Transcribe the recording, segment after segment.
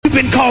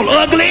You've been called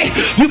ugly.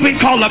 You've been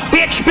called a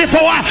bitch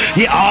before.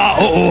 Yeah,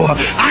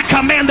 I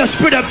command the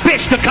spirit of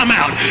bitch to come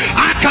out.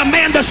 I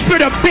command the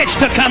spirit of bitch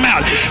to come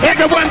out.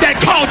 Everyone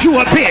that called you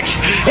a bitch.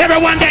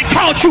 Everyone that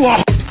called you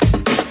a...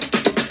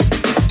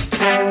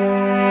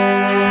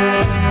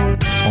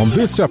 On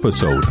this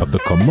episode of The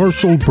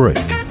Commercial Break.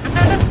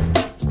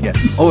 Yeah.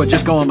 Oh,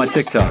 just go on my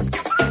TikTok.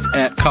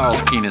 At Carl's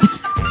penis.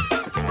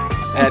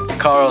 At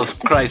Carl's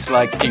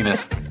Christ-like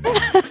penis.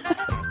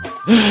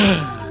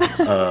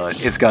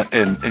 It's got,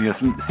 and you'll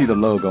see the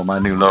logo, my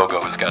new logo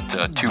has got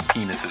two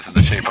penises in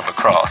the shape of a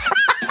cross.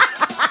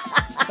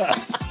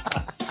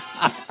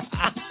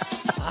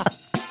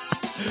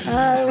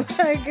 Oh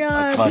my God.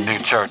 That's my new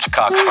church,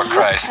 Cox for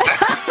Christ.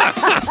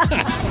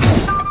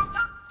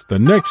 The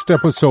next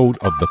episode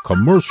of The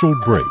Commercial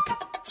Break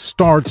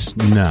starts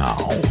now.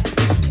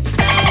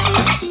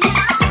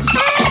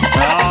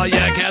 Oh,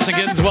 yeah, cats and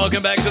kittens,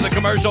 welcome back to The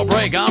Commercial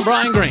Break. I'm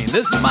Brian Green.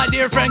 This is my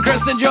dear friend,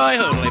 Kristen Joy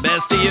Hooley.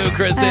 Best to you,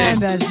 Kristen. And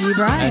best to you,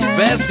 Brian. And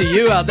best to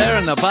you out there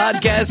in the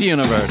podcast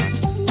universe.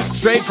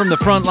 Straight from the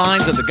front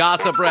lines of the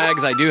gossip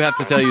rags, I do have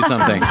to tell you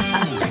something.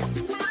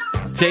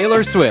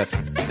 Taylor Swift.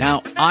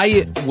 Now,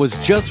 I was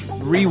just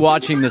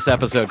rewatching this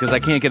episode because I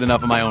can't get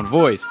enough of my own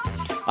voice.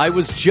 I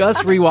was just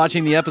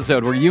rewatching the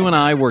episode where you and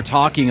I were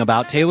talking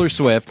about Taylor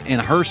Swift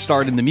and her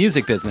start in the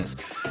music business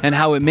and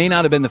how it may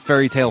not have been the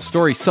fairy tale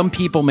story some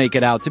people make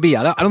it out to be.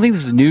 I don't think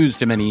this is news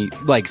to many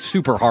like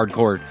super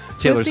hardcore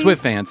Taylor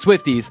Swift fans,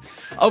 Swifties,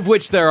 of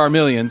which there are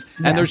millions,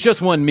 and there's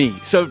just one me.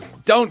 So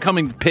don't come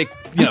and pick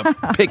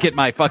at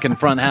my fucking the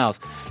front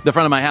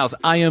of my house.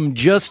 I am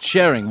just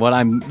sharing what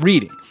I'm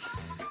reading.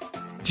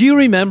 Do you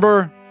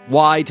remember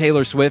why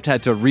Taylor Swift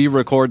had to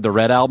re-record the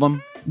Red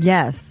album?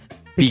 Yes.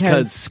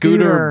 Because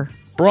Scooter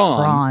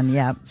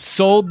Braun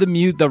sold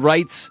the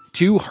rights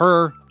to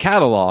her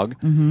catalog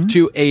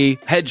to a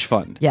hedge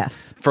fund.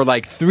 Yes. For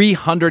like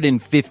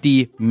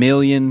 $350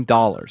 million.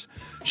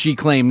 She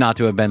claimed not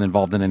to have been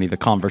involved in any of the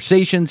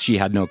conversations. She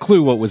had no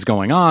clue what was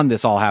going on.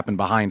 This all happened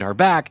behind her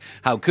back.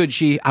 How could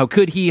she? How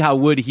could he? How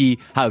would he?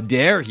 How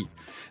dare he?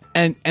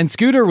 And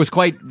Scooter was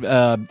quite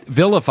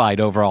vilified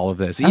over all of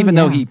this. Even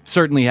though he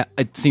certainly,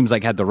 it seems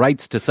like, had the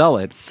rights to sell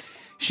it.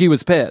 She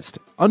was pissed.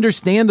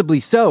 Understandably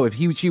so if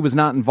she was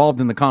not involved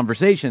in the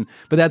conversation.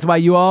 But that's why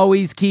you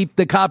always keep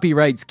the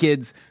copyrights,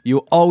 kids. You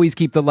always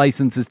keep the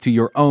licenses to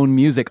your own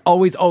music.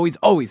 Always, always,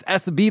 always.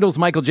 Ask the Beatles,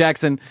 Michael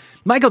Jackson.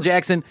 Michael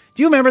Jackson,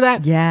 do you remember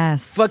that?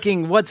 Yes.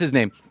 Fucking, what's his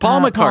name?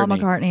 Paul McCartney. Paul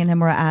McCartney and him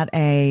were at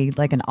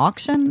an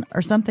auction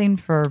or something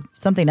for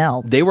something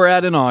else. They were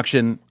at an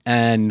auction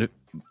and...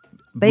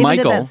 They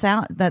Michael, even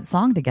did that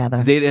song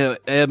together. They did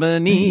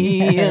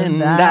Ebony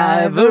and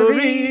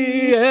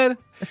Ivory.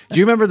 Do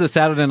you remember the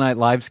Saturday Night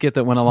Live skit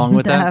that went along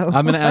with that?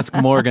 I'm going to ask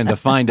Morgan to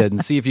find it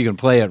and see if you can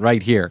play it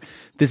right here.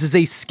 This is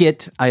a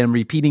skit. I am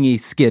repeating a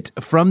skit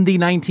from the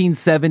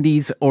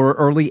 1970s or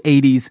early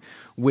 80s,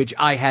 which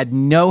I had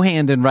no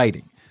hand in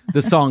writing.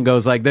 The song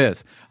goes like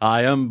this.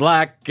 I am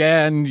black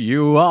and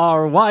you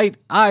are white.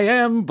 I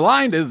am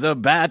blind as a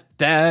bat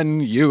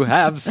and you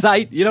have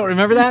sight. You don't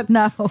remember that?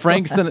 No.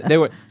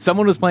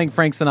 Someone was playing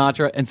Frank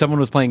Sinatra and someone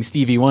was playing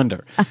Stevie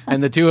Wonder.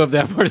 And the two of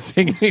them were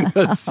singing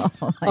the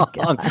song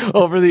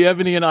over the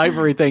Ebony and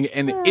Ivory thing.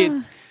 And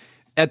it,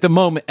 at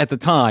the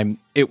time,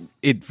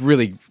 it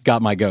really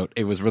got my goat.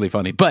 It was really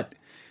funny. But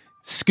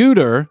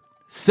Scooter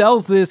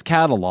sells this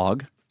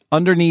catalog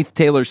underneath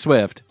Taylor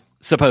Swift,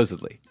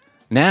 supposedly.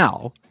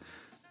 Now,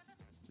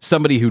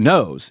 somebody who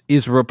knows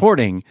is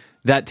reporting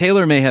that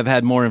Taylor may have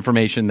had more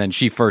information than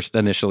she first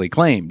initially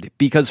claimed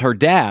because her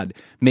dad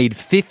made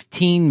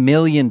 $15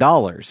 million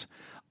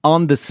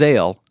on the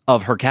sale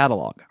of her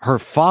catalog. Her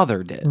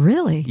father did.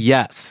 Really?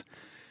 Yes.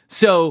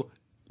 So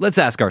let's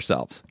ask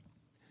ourselves,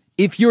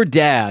 if your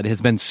dad has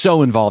been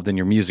so involved in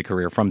your music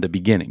career from the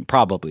beginning,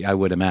 probably, I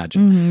would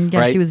imagine. Mm-hmm. Yeah,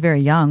 right? She was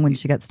very young when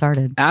she got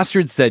started.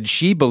 Astrid said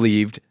she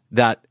believed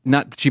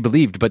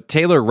but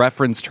Taylor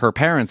referenced her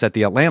parents at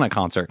the Atlanta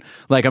concert.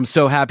 Like, I'm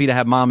so happy to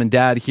have mom and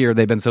dad here.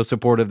 They've been so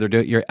supportive.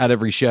 You're at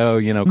every show,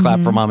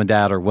 clap for mom and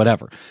dad or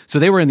whatever. So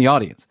they were in the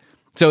audience.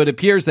 So it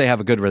appears they have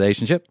a good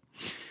relationship.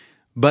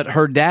 But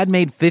her dad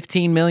made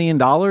 $15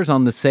 million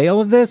on the sale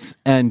of this,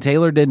 and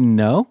Taylor didn't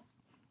know?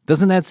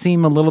 Doesn't that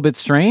seem a little bit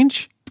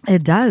strange?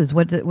 It does.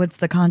 What's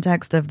the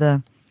context of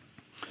the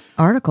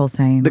article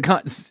saying?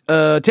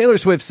 Taylor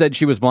Swift said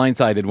she was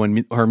blindsided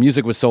when her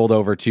music was sold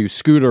over to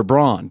Scooter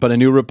Braun, but a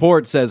new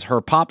report says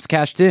her pops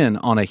cashed in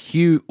a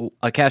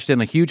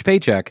huge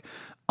paycheck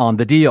on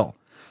the deal.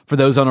 For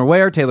those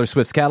unaware, Taylor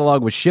Swift's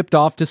catalog was shipped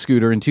off to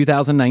Scooter in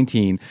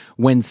 2019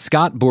 when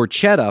Scott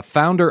Borchetta,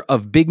 founder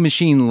of Big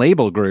Machine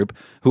Label Group,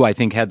 who I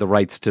think had the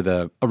rights to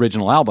the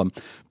original album,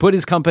 put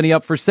his company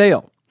up for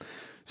sale.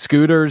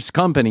 Scooter's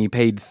company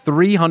paid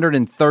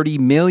 $330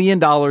 million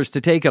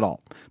to take it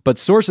all. But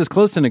sources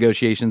close to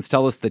negotiations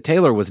tell us that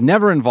Taylor was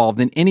never involved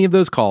in any of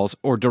those calls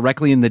or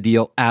directly in the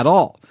deal at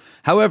all.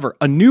 However,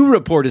 a new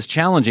report is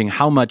challenging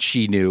how much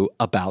she knew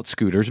about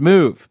Scooter's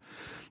move.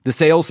 The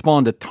sale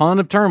spawned a ton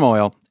of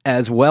turmoil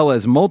as well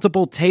as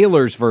multiple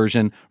Taylor's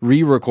version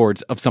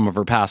re-records of some of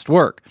her past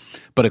work.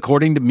 But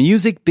according to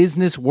Music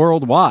Business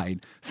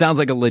Worldwide, sounds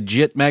like a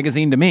legit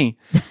magazine to me,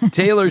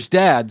 Taylor's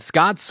dad,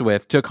 Scott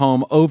Swift, took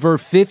home over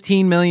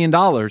 $15 million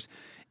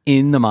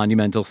in the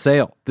monumental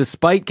sale.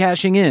 Despite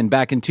cashing in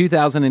back in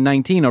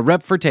 2019, a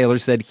rep for Taylor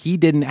said he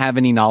didn't have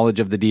any knowledge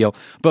of the deal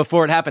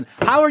before it happened.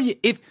 How are you...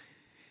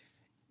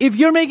 If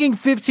you're making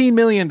 $15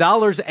 million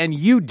and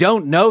you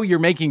don't know you're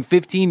making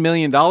 $15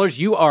 million,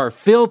 you are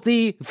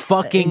filthy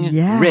fucking rich.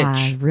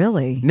 Yeah,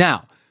 really.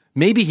 Now,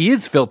 maybe he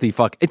is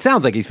it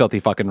sounds like he's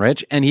filthy fucking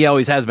rich, and he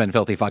always has been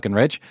filthy fucking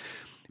rich.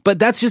 But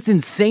that's just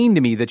insane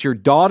to me that your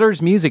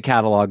daughter's music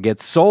catalog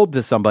gets sold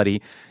to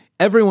somebody.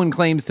 Everyone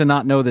claims to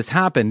not know this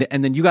happened,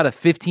 and then you got a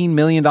 $15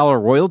 million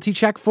royalty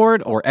check for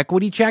it, or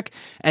equity check,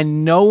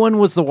 and no one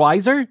was the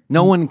wiser?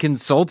 No one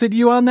consulted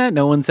you on that?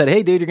 No one said,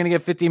 hey, dude, you're going to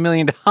get $15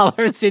 million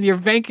in your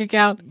bank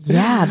account?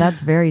 Yeah,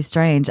 that's very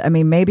strange. I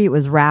mean, maybe it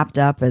was wrapped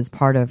up as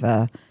part of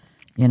a,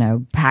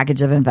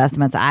 package of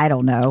investments. I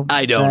don't know.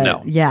 I don't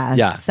know.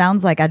 Yeah.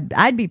 Sounds like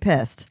I'd be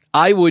pissed.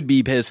 I would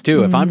be pissed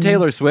too. If I'm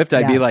Taylor Swift,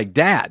 I'd be like,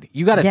 Dad,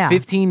 you got a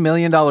 $15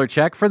 million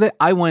check for that?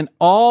 I went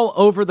all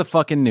over the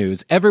fucking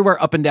news,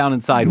 everywhere up and down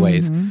and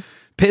sideways,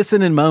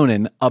 pissing and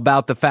moaning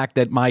about the fact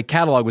that my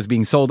catalog was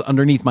being sold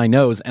underneath my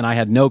nose and I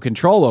had no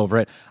control over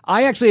it.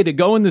 I actually had to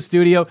go in the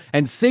studio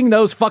and sing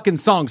those fucking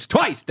songs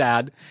twice,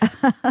 Dad.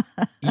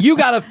 You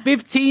got a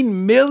 $15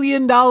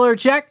 million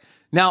check?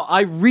 Now,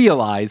 I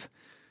realize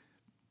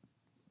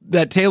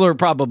that Taylor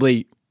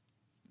probably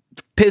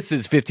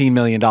pisses $15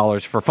 million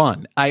for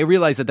fun. I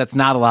realize that that's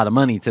not a lot of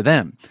money to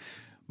them.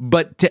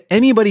 But to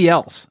anybody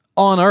else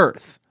on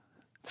earth,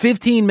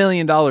 $15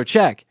 million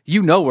check,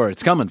 you know where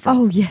it's coming from.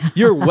 Oh, yeah.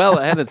 You're well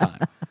ahead of time.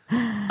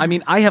 I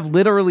mean, I have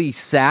literally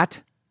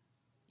sat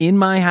in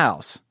my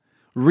house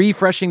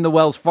refreshing the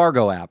Wells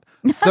Fargo app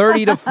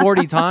 30 to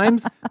 40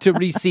 times to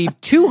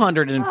receive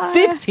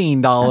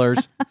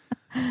 $215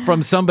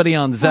 from somebody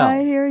on Zelle.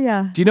 I hear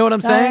ya. Do you know what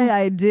I'm saying?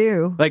 I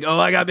do. Like,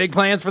 I got big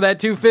plans for that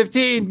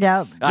 $215.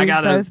 Yep, I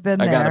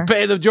gotta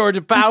pay the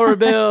Georgia Power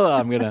bill.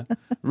 I'm gonna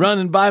run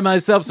and buy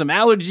myself some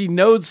allergy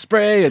nose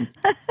spray, and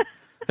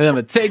I'm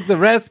gonna take the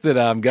rest that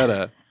I'm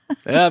gonna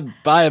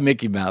buy a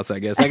Mickey Mouse. I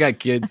guess I got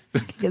kids.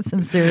 Get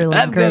some cereal.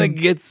 I'm gonna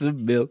get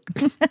some milk.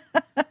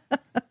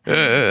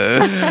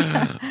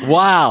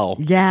 Wow.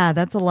 Yeah,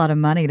 that's a lot of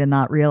money to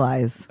not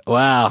realize.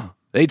 Wow.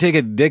 They take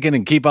a dickin'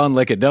 and keep on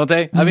licking, don't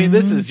they? I mean,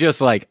 this is just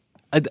like,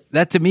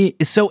 that to me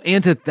is so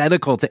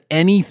antithetical to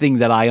anything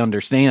that I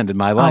understand in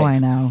my life. Oh, I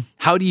know.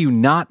 How do you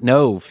not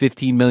know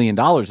 $15 million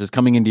is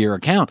coming into your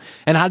account?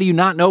 And how do you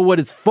not know what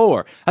it's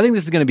for? I think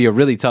this is going to be a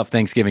really tough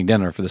Thanksgiving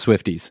dinner for the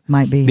Swifties.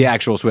 Might be. The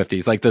actual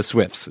Swifties, like the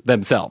Swifts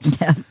themselves.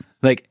 Yes.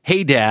 Like,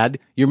 hey, Dad,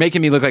 you're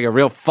making me look like a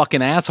real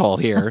fucking asshole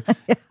here.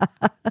 Yeah.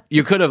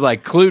 You could have,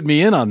 clued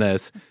me in on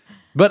this.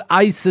 But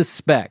I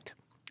suspect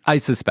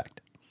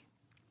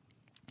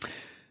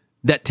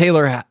that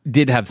Taylor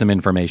did have some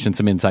information,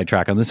 some inside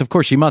track on this. Of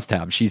course, she must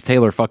have. She's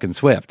Taylor fucking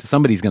Swift.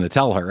 Somebody's going to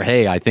tell her,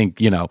 hey, I think,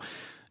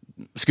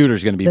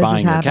 Scooter's going to be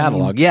buying your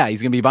catalog. Yeah,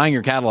 he's going to be buying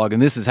your catalog,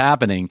 and this is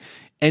happening.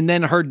 And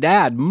then her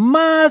dad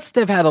must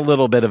have had a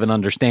little bit of an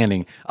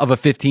understanding of a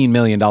 $15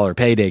 million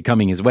payday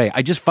coming his way.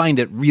 I just find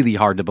it really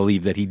hard to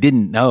believe that he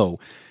didn't know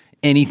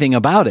anything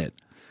about it.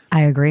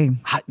 I agree.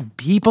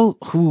 People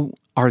who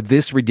are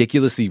this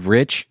ridiculously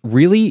rich,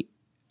 really,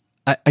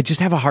 I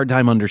just have a hard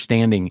time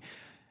understanding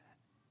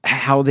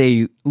how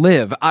they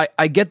live.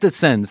 I get the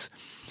sense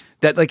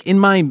that, in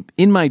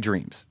my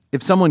dreams,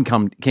 if someone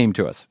came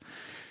to us,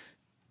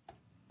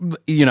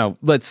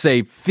 let's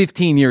say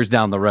 15 years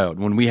down the road,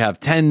 when we have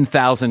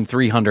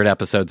 10,300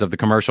 episodes of The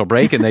Commercial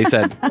Break, and they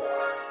said,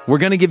 we're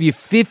going to give you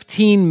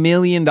 $15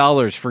 million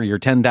for your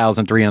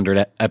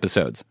 10,300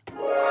 episodes.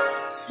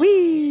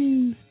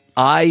 Whee!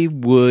 I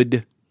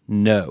would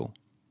know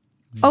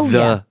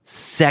the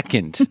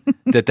second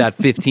that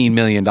 $15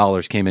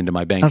 million came into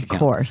my bank account. Of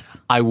course.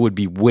 I would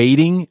be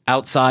waiting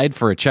outside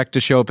for a check to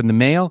show up in the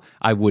mail.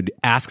 I would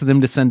ask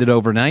them to send it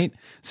overnight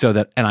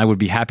and I would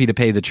be happy to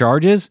pay the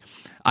charges.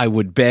 I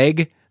would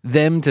beg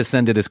them to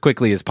send it as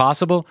quickly as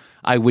possible.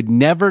 I would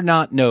never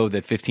not know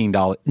that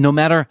 $15, no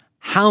matter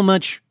how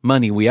much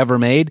money we ever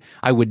made,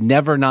 I would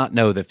never not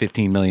know that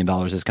 $15 million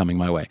is coming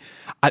my way.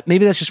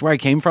 Maybe that's just where I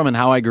came from and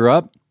how I grew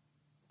up.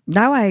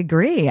 No, I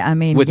agree. I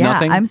mean,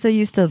 nothing? I'm so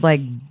used to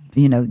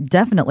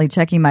definitely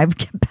checking my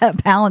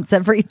balance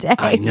every day.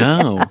 I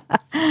know.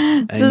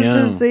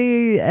 To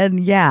see.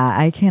 And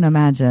I can't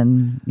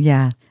imagine.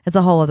 Yeah. It's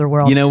a whole other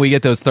world. We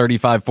get those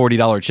 $35,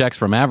 $40 checks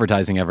from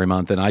advertising every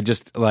month. And I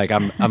just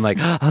I'm like,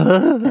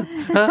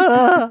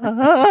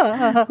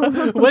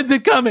 when's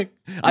it coming?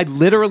 I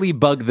literally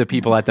bug the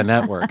people at the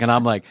network and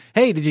I'm like,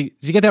 hey, did you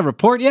get that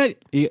report yet?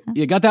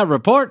 You got that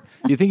report?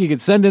 You think you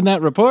could send in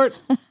that report?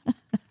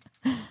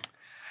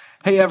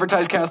 Hey,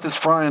 AdvertiseCast, it's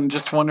Brian.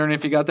 Just wondering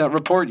if you got that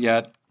report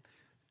yet.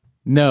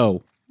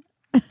 No.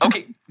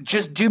 Okay,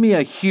 just do me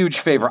a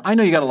huge favor. I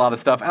know you got a lot of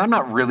stuff, and I'm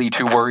not really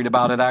too worried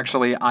about it,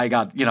 actually.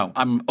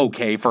 I'm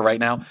okay for right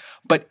now.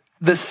 But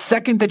The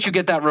second that you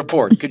get that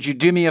report, could you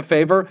do me a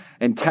favor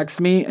and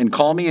text me and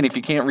call me? And if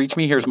you can't reach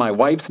me, here's my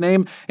wife's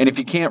name. And if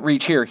you can't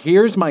reach here,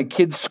 here's my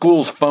kid's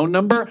school's phone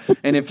number.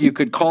 And if you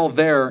could call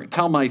there,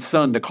 tell my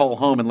son to call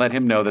home and let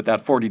him know that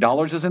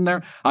 $40 is in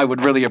there, I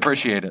would really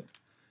appreciate it.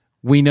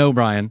 We know,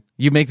 Brian.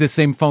 You make this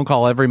same phone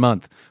call every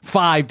month.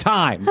 5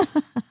 times.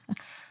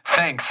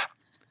 Thanks.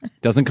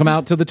 Doesn't come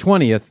out till the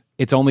 20th.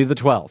 It's only the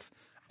 12th.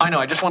 I know.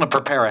 I just want to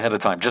prepare ahead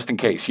of time, just in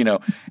case.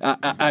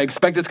 I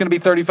expect it's going to be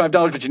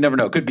 $35, but you never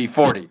know. It could be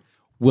 $40.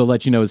 We'll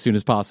let you know as soon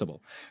as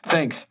possible.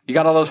 Thanks. You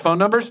got all those phone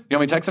numbers? You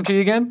want me to text them to you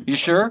again? You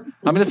sure?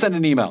 I'm going to send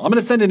an email. I'm going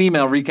to send an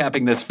email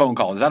recapping this phone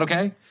call. Is that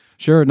okay?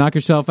 Sure. Knock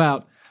yourself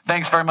out.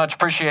 Thanks very much.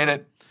 Appreciate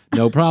it.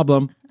 No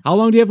problem. How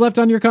long do you have left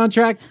on your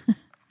contract?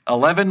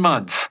 11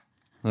 months.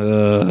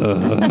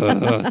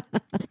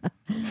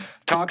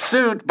 Talk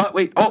soon. But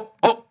wait. Oh,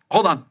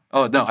 hold on.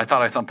 Oh, no, I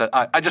thought I saw something.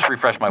 I just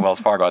refreshed my Wells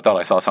Fargo. I thought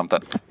I saw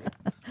something.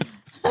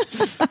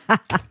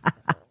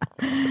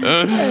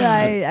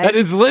 That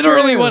is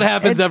literally what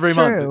happens every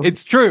month.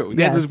 It's true.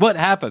 Yes. That is what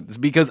happens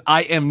because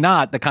I am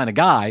not the kind of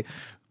guy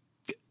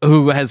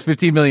who has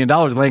 $15 million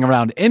laying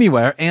around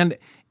anywhere. And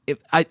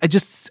I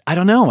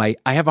don't know. I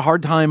have a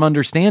hard time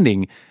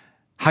understanding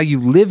how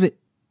you live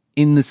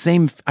in the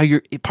same, how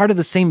you're part of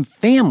the same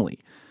family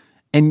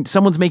and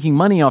someone's making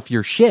money off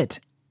your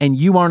shit. And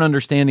you aren't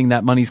understanding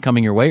that money's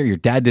coming your way or your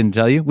dad didn't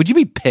tell you, would you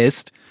be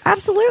pissed?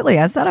 Absolutely.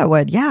 I said I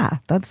would. Yeah.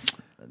 That's,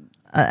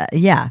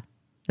 yeah.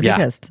 I'd be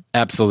pissed.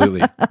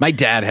 Absolutely. My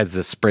dad has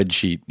this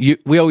spreadsheet.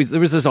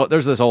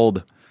 There's this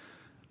old,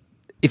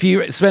 if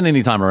you spend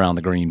any time around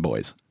the Green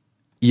Boys,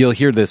 you'll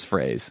hear this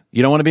phrase.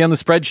 You don't want to be on the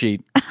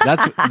spreadsheet.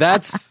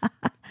 That's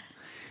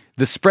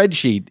the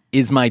spreadsheet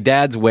is my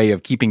dad's way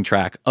of keeping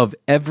track of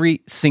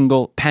every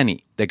single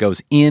penny that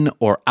goes in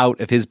or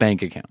out of his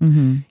bank account.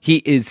 Mm-hmm. He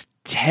is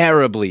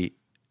terribly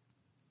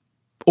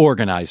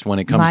organized when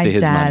it comes to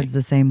his money. My dad's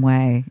the same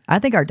way. I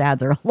think our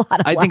dads are a lot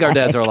alike. I think our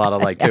dads are a lot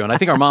alike too. And I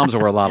think our moms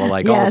were a lot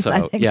alike yes,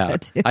 also. I think so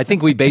too. I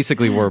think we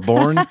basically were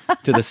born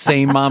to the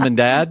same mom and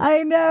dad.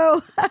 I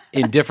know.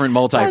 In different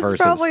multiverses.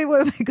 That's probably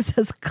what makes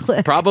us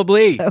click.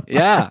 Probably. So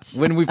yeah. Much.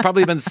 When we've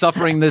probably been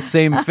suffering this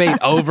same fate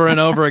over and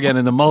over again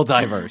in the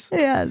multiverse.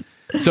 Yes.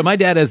 So my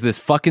dad has this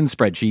fucking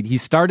spreadsheet. He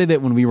started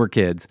it when we were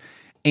kids.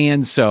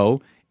 And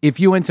so if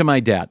you went to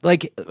my dad,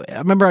 like,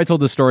 remember I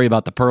told the story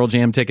about the Pearl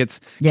Jam tickets?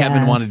 Yes.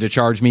 Kevin wanted to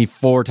charge me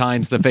 4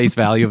 times the face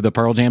value of the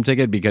Pearl Jam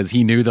ticket because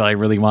he knew that I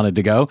really wanted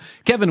to go.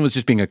 Kevin was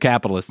just being a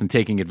capitalist and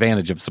taking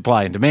advantage of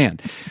supply and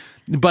demand.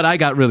 But I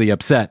got really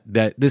upset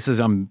that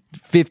I'm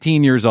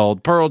 15 years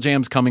old. Pearl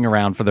Jam's coming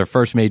around for their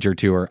first major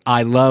tour.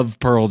 I love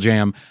Pearl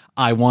Jam.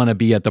 I want to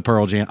be at the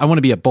Pearl Jam. I want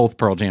to be at both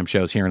Pearl Jam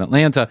shows here in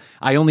Atlanta.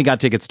 I only got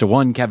tickets to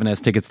one. Kevin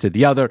has tickets to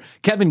the other.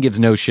 Kevin gives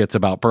no shits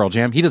about Pearl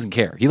Jam. He doesn't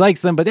care. He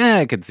likes them, but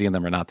I could see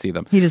them or not see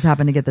them. He just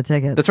happened to get the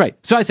tickets. That's right.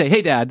 So I say,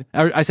 hey, Dad.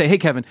 I say, hey,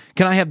 Kevin,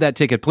 can I have that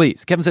ticket,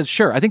 please? Kevin says,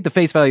 sure. I think the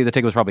face value of the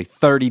ticket was probably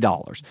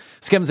 $30.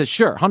 So Kevin says,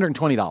 sure,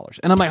 $120.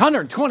 And I'm like,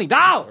 $120?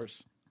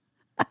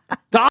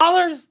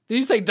 Dollars? Did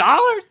you say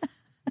dollars?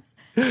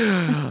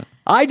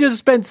 I just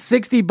spent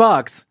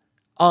 $60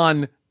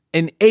 on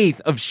an eighth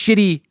of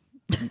shitty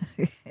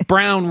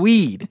brown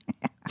weed.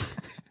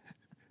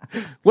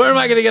 Where am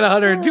I going to get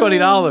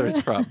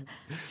 $120 from?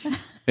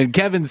 And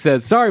Kevin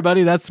says, sorry,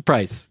 buddy, that's the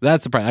price.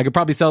 That's the price. I could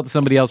probably sell it to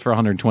somebody else for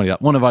 $120.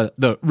 One of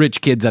the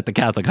rich kids at the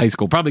Catholic high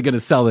school, probably going to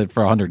sell it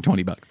for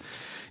 $120.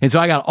 And so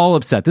I got all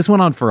upset. This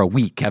went on for a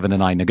week. Kevin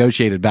and I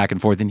negotiated back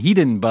and forth, and he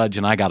didn't budge,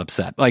 and I got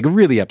upset, like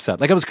really upset.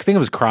 Like I think I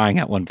was crying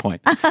at one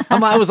point.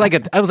 I was like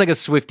a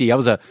Swiftie. I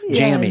was a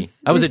jammy. Yes.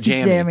 I was a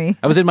jammy.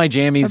 I was in my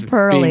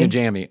jammies being a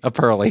jammy, a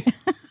pearly.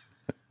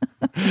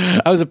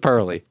 I was a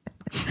pearly.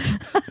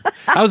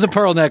 I was a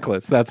pearl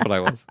necklace. That's what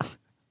I was.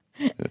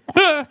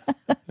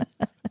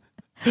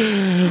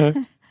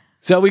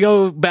 So we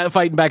go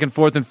fighting back and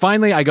forth, and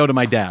finally I go to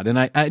my dad. And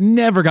I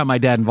never got my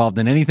dad involved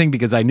in anything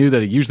because I knew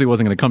that it usually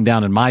wasn't going to come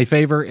down in my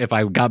favor if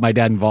I got my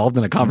dad involved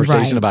in a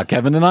conversation about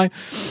Kevin and I.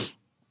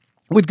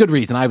 With good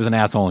reason. I was an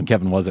asshole and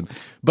Kevin wasn't.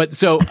 But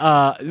so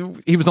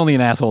he was only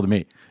an asshole to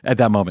me at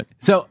that moment.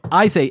 So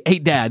I say, hey,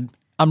 Dad,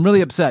 I'm really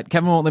upset.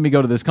 Kevin won't let me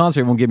go to this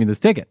concert. He won't give me this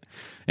ticket.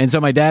 And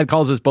so my dad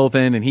calls us both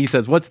in, and he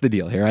says, what's the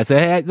deal here? I say,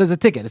 hey, there's a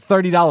ticket. It's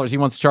 $30. He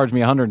wants to charge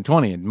me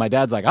 $120. And my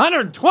dad's like,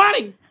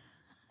 $120?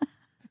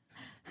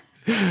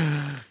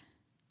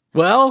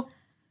 Well,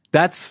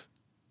 that's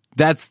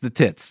the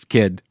tits,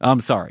 kid. I'm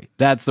sorry.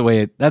 That's the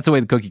way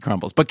the cookie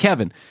crumbles. But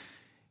Kevin,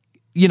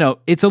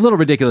 it's a little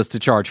ridiculous to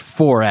charge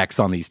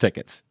 4x on these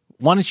tickets.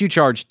 Why don't you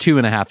charge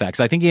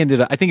 2.5x? I think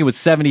it was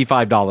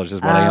 $75 is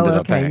what I ended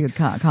up paying. You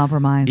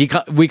compromised.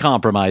 We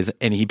compromised,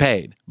 and he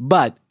paid.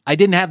 But I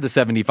didn't have the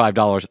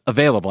 $75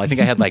 available. I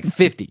think I had like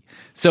 50.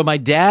 So my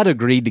dad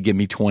agreed to give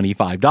me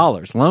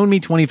 $25. Loan me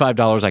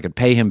 $25. I could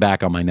pay him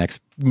back on my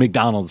next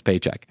McDonald's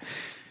paycheck.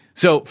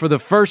 So for the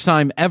first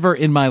time ever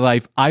in my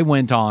life, I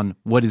went on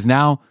what is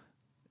now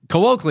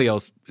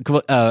proverbial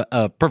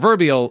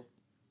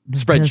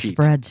spreadsheet.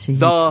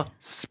 The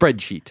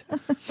spreadsheet.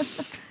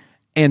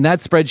 And that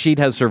spreadsheet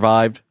has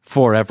survived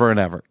forever and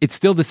ever. It's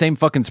still the same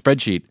fucking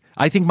spreadsheet.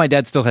 I think my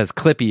dad still has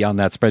Clippy on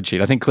that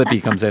spreadsheet. I think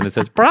Clippy comes in and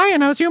says,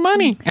 Brian, how's your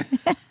money?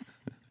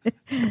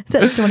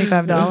 That's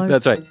 $25.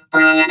 That's right.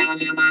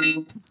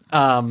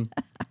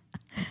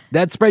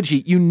 That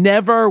spreadsheet, you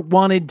never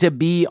wanted to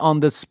be on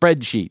the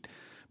spreadsheet,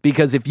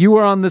 because if you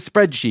were on the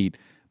spreadsheet,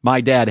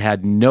 my dad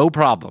had no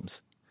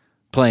problems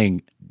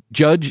playing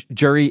judge,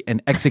 jury,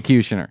 and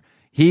executioner.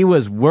 He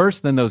was worse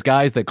than those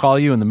guys that call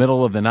you in the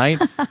middle of the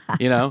night.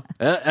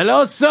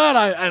 Hello, sir.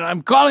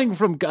 I'm calling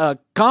from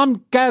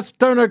Comcast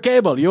Turner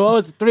Cable. You owe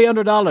us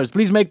 $300.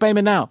 Please make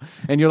payment now.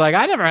 And you're like,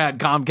 I never had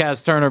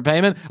Comcast Turner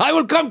payment. I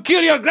will come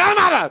kill your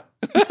grandmother.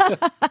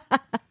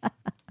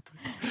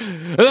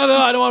 No,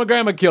 I don't want my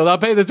grandma killed. I'll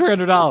pay the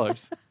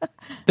 $300.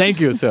 Thank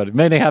you, sir.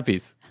 Many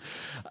happies.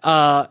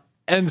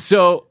 And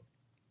so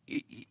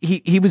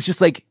he was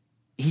just like,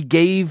 he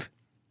gave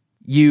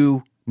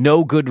you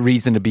no good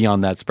reason to be on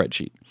that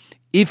spreadsheet.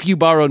 If you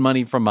borrowed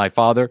money from my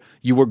father,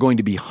 you were going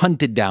to be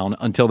hunted down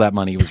until that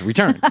money was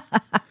returned.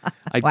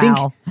 I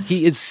think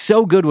he is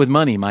so good with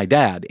money, my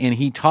dad, and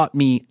he taught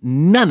me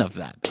none of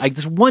that. Like,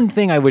 this one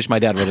thing I wish my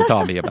dad would have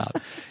taught me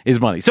about is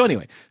money. So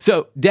anyway,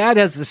 dad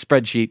has the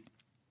spreadsheet.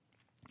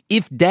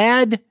 If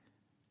dad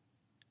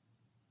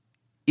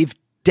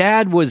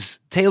was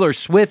Taylor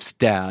Swift's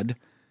dad,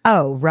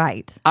 oh,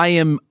 right, I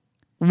am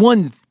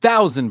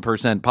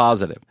 1,000%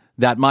 positive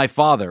that my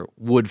father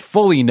would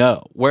fully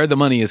know where the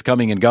money is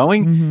coming and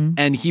going,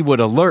 and he would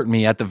alert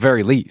me at the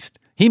very least.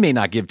 He may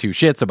not give two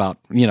shits about,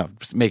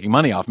 making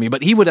money off me,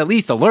 but he would at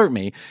least alert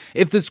me.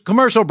 If this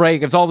commercial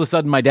break, if all of a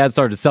sudden my dad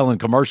started selling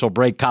commercial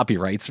break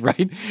copyrights,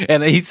 right,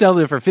 and he sells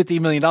it for $15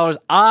 million,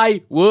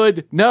 I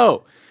would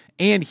know,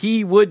 and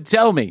he would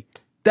tell me.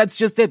 That's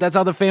just it. That's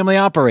how the family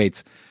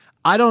operates.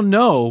 I don't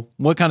know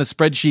what kind of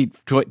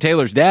spreadsheet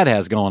Taylor's dad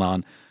has going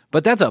on,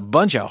 but that's a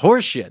bunch of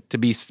horse shit to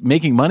be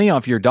making money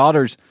off your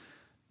daughter's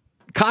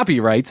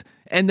copyrights,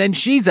 and then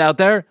she's out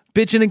there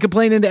bitching and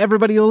complaining to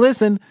everybody who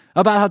listen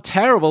about how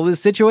terrible this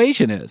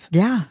situation is.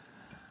 Yeah.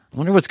 I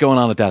wonder what's going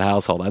on at that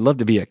household. I'd love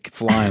to be a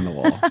fly on the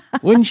wall.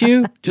 Wouldn't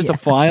you? Just a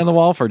fly on the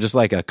wall for just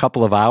like a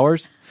couple of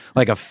hours?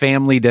 Like a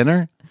family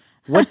dinner?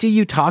 What do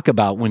you talk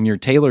about when you're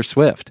Taylor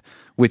Swift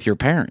with your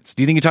parents?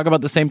 Do you think you talk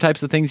about the same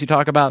types of things you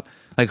talk about?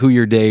 Like who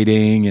you're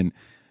dating and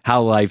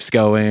how life's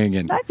going?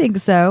 And I think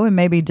so. And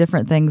maybe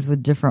different things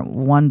with different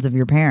ones of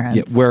your parents.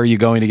 Yeah, where are you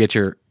going to get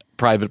your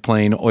private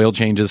plane oil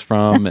changes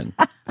from? And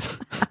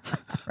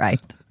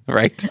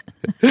Right.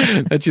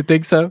 Don't you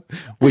think so?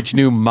 Which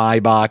new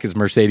Maybach is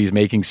Mercedes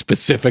making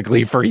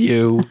specifically for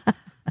you?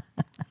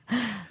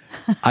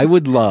 I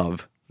would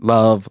love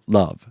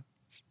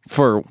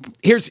for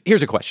here's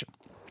a question.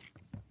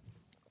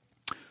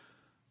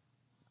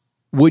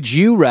 Would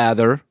you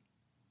rather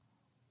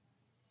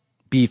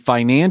be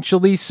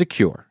financially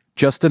secure,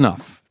 just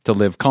enough to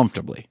live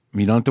comfortably?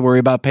 You don't have to worry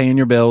about paying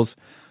your bills.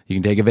 You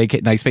can take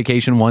a nice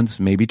vacation once,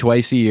 maybe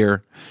twice a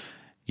year.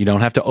 You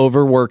don't have to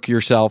overwork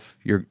yourself.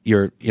 You're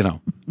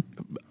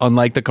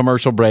unlike the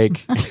commercial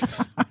break.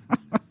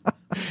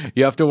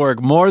 You have to work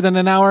more than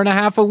an hour and a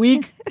half a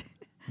week,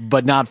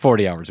 but not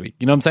 40 hours a week.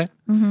 You know what I'm saying?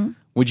 Mm-hmm.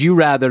 Would you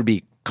rather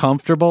be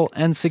comfortable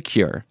and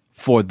secure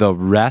for the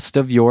rest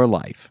of your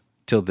life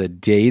till the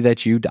day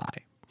that you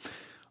die,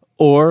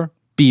 or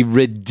be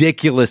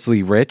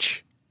ridiculously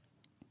rich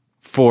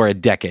for a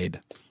decade?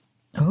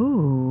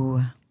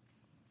 Oh.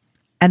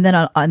 And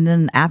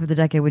then after the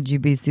decade, would you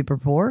be super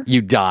poor?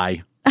 You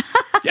die.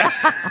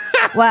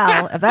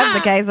 Well, if that's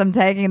the case, I'm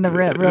taking the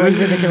really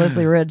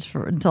ridiculously rich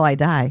until I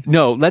die.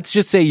 No, let's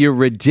just say you're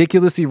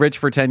ridiculously rich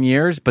for 10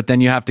 years, but then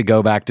you have to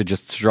go back to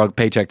just struggle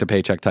paycheck to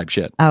paycheck type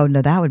shit. Oh,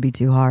 no, that would be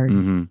too hard.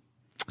 Mm-hmm.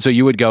 So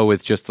you would go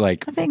with just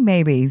like... I think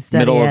maybe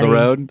steady middle Eddie. Of the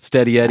road,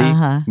 steady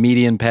Eddie,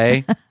 median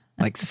pay,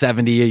 like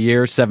 70 a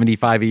year,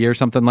 75 a year,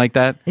 something like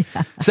that.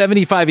 Yeah.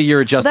 75 a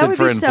year adjusted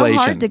for inflation. That would be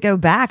so hard to go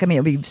back. I mean,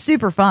 it would be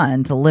super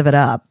fun to live it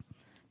up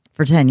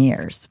for 10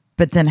 years.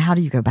 But then how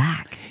do you go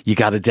back? You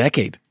got a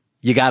decade.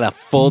 You got a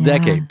full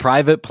decade.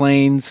 Private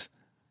planes.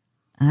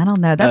 I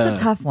don't know. That's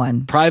a tough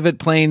one. Private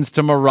planes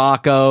to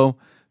Morocco,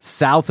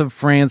 south of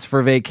France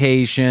for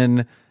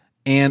vacation,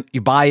 and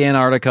you buy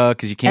Antarctica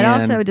because you can. It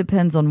also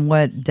depends on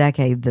what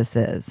decade this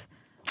is.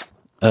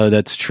 Oh,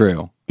 that's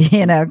true.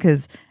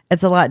 Because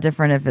it's a lot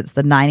different if it's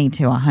the 90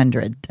 to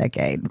 100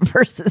 decade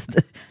versus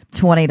the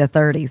 20 to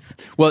 30s.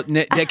 Well,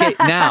 decade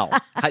now.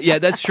 Yeah,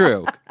 that's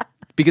true.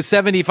 Because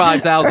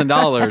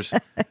 $75,000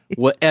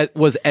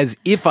 was as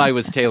if I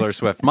was Taylor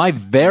Swift. My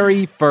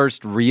very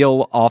first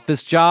real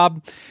office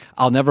job,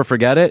 I'll never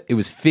forget it. It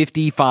was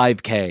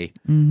 $55K.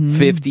 Mm-hmm.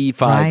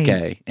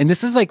 $55K. Right. And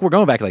this is like, we're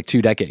going back like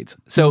 2 decades.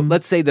 So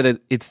let's say that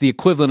it's the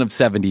equivalent of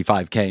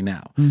 $75K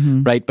now,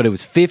 right? But it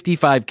was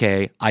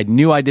 $55K. I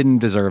knew I didn't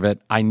deserve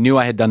it. I knew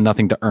I had done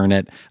nothing to earn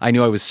it. I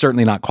knew I was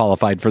certainly not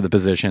qualified for the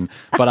position.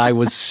 But I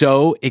was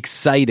so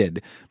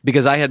excited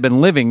because I had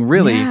been living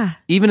really,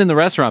 even in the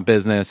restaurant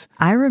business.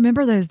 I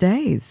remember those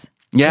days.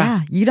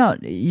 Yeah.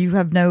 You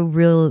have no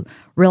real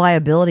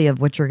reliability of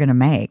what you're going to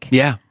make.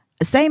 Yeah.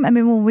 Same. I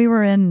mean,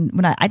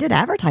 when I did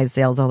advertise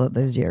sales all of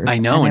those years. I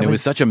know, and it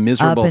was such a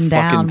miserable up and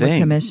fucking down thing. with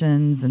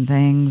commissions and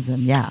things,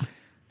 and yeah.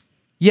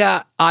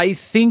 Yeah, I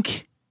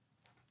think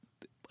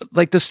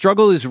like the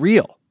struggle is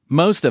real.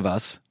 Most of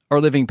us are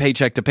living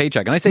paycheck to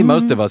paycheck. And I say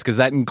most of us because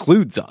that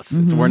includes us.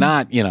 We're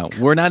not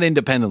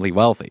independently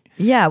wealthy.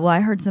 Yeah, well, I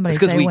heard somebody It's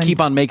because we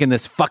keep on making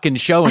this fucking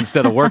show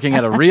instead of working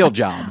at a real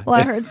job. Well,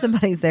 I heard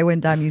somebody say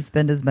one time you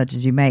spend as much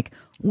as you make,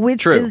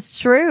 which True. is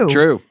true.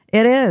 True.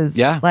 It is.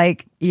 Yeah.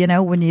 Like,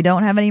 when you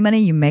don't have any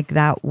money, you make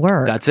that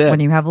work. That's it. When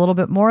you have a little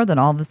bit more, then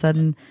all of a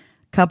sudden,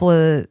 a couple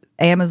of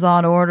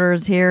Amazon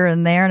orders here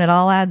and there, and it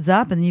all adds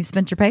up, and you've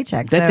spent your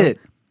paycheck. That's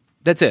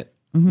it.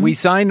 We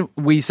sign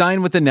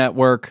with the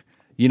network.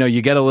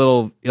 You get a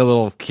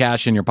little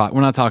cash in your pocket.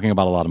 We're not talking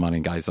about a lot of money,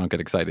 guys. Don't get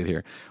excited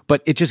here.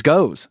 But it just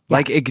goes. Yeah.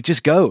 Like, it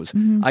just goes.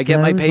 I get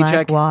my paycheck,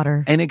 like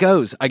water. And it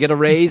goes. I get a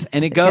raise,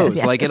 and it goes.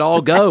 Yes. Like, it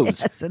all goes.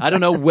 Yes, I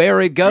don't know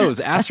where it goes.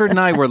 Astrid and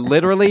I were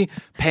literally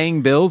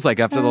paying bills. Like,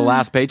 after the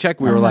last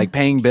paycheck, we were, like,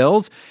 paying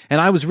bills. And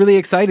I was really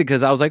excited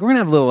because I was like, we're going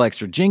to have a little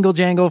extra jingle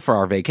jangle for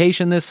our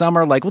vacation this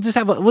summer. Like,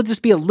 we'll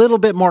just be a little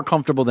bit more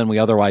comfortable than we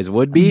otherwise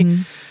would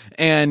be.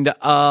 And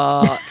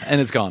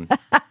it's gone.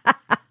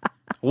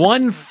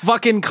 One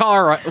fucking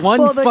car,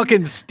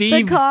 fucking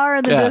Steve. The car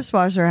and the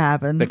dishwasher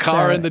happened. The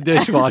car and the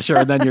dishwasher,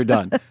 and then you're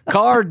done.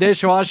 Car,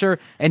 dishwasher,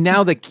 and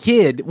now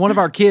one of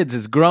our kids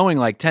is growing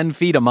like 10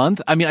 feet a month.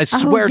 I mean, I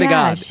swear to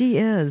God. She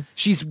is.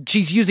 She's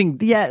using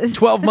Yes.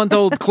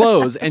 12-month-old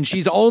clothes, and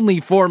she's only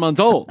 4 months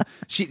old.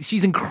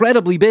 She's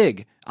incredibly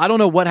big. I don't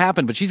know what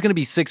happened, but she's going to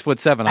be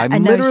 6'7". I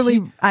literally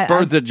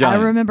birthed a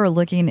giant. I remember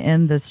looking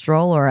in the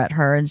stroller at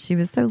her, and she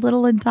was so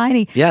little and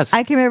tiny. Yes.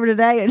 I came over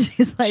today, and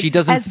she's like, she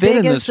doesn't as fit big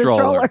in the as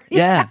stroller.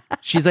 Yeah.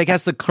 She's like,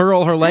 has to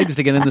curl her legs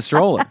to get in the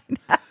stroller.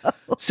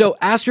 So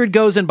Astrid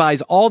goes and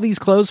buys all these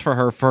clothes for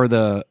her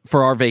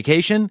for our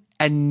vacation,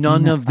 and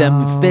none of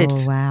them fit.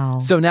 Wow.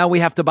 So now we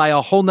have to buy a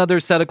whole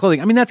nother set of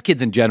clothing. I mean, that's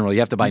kids in general. You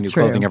have to buy new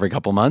clothing every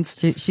couple months.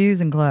 Shoes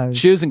and clothes.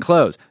 Shoes and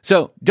clothes.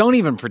 So don't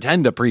even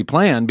pretend to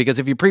pre-plan, because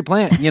if you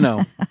pre-plan,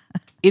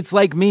 it's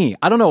like me.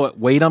 I don't know what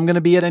weight I'm going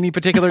to be at any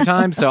particular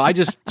time, so I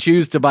just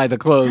choose to buy the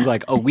clothes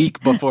like a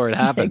week before it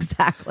happens.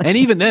 Exactly. And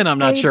even then, I'm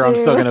not sure I'm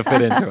still going to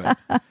fit into it.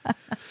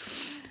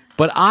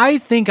 But I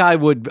think I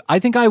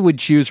would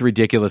choose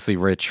ridiculously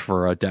rich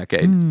for a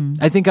decade.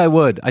 I think I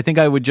would. I think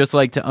I would just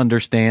like to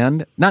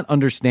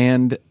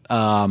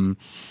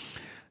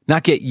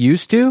not get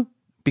used to,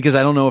 because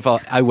I don't know if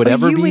I would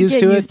ever be used to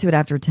it. You would get used to it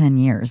after 10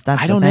 years.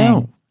 That's I don't the thing.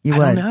 know. You I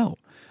would. don't know.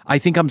 I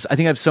think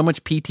I have so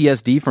much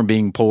PTSD from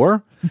being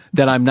poor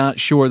that I'm not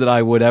sure that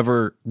I would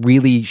ever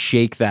really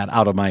shake that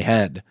out of my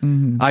head.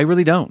 I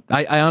really don't.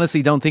 I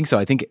honestly don't think so.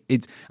 I think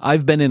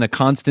I've been in a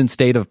constant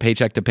state of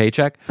paycheck to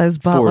paycheck. Those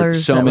for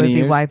butlers so that many would be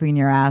years. wiping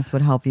your ass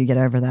would help you get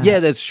over that. Yeah,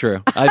 that's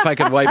true. If I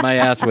could wipe my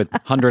ass with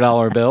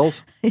 $100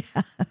 bills,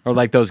 or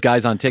like those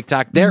guys on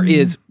TikTok, there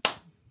is.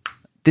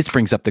 This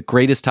brings up the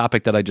greatest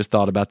topic that I just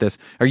thought about. This.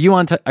 Are you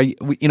on?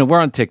 We're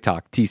on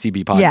TikTok,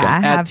 TCB Podcast. Yeah, I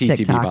have at TCB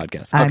TikTok.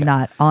 Podcast. Okay. I'm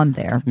not on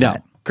there. No,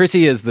 but-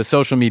 Chrissy is the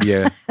social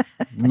media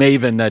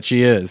maven that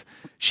she is.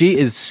 She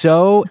is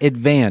so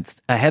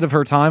advanced, ahead of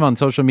her time on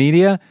social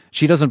media.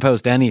 She doesn't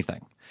post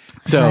anything.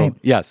 So right.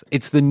 Yes,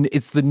 it's the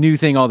new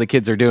thing all the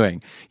kids are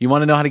doing. You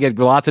want to know how to get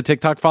lots of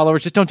TikTok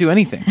followers? Just don't do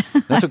anything.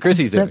 That's what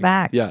Chrissy's doing. Sit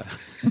back. Yeah.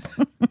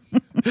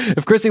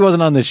 If Chrissy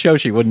wasn't on this show,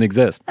 she wouldn't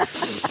exist.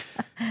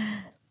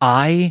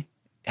 I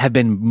have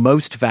been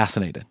most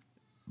fascinated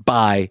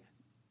by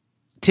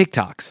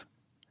TikToks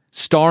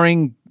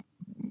starring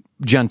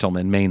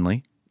gentlemen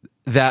mainly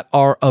that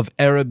are of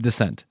Arab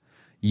descent.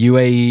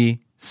 UAE,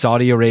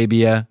 Saudi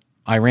Arabia,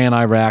 Iran,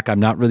 Iraq. I'm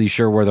not really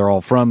sure where they're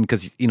all from,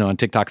 because, on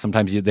TikTok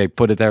sometimes they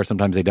put it there,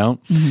 sometimes they don't.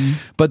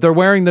 But they're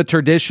wearing the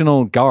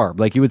traditional garb,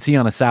 like you would see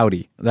on a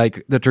Saudi,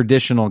 like the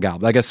traditional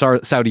garb, like a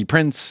Saudi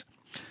prince.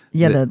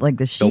 Yeah,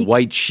 the sheik. The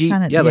white sheik.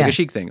 Kinda, like a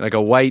sheik thing, like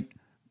a white,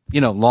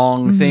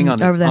 long thing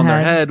on Over their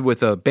head. head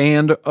with a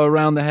band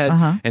around the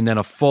head, and then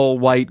a full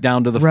white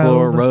down to the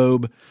floor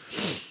robe.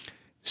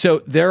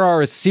 So there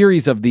are a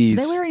series of these.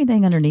 Do they wear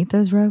anything underneath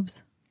those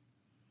robes?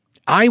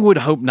 I would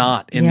hope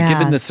not,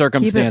 given the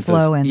circumstances. Keep it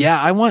flowing. Yeah,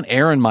 I want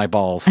air in my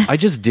balls. I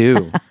just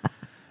do.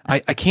 I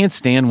can't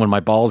stand when my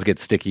balls get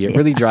sticky. It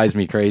really drives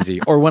me crazy.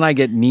 Or when I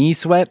get knee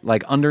sweat,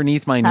 like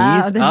underneath my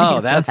knees.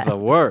 That's the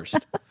worst.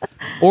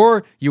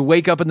 Or you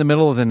wake up in the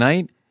middle of the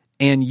night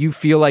and you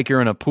feel like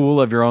you're in a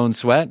pool of your own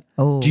sweat.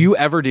 Oh. Do you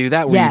ever do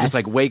that, where you just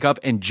Yes. like wake up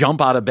and jump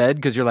out of bed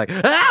because you're like,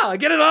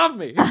 get it off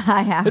me.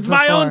 I have It's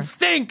my own before.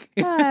 stink.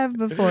 I have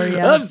before,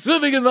 yeah. I'm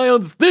swimming in my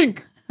own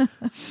stink.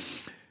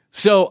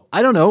 So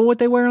I don't know what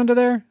they wear under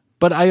there,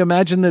 but I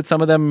imagine that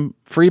some of them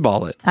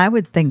freeball it. I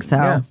would think so.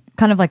 Yeah.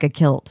 Kind of like a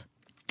kilt.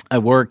 I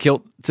wore a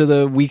kilt to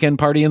the weekend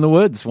party in the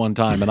woods one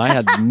time, and I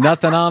had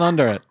nothing on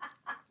under it.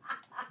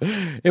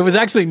 It was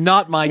actually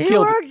not my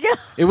kilt.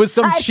 It was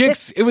some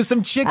chick's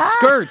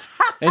skirt.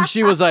 And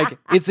she was like,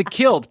 it's a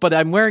kilt, but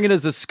I'm wearing it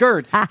as a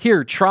skirt.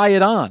 Here, try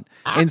it on.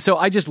 And so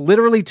I just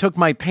literally took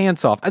my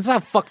pants off. That's how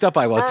fucked up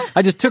I was.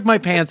 I just took my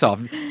pants off,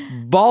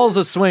 balls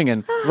a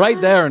swinging, right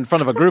there in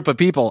front of a group of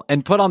people,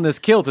 and put on this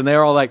kilt. And they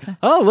were all like,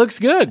 oh, looks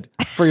good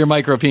for your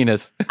micro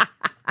penis.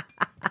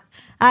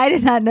 I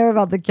did not know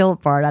about the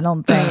kilt part, I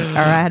don't think, or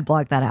I had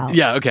blocked that out.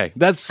 Yeah, okay.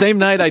 That's same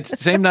night I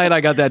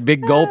got that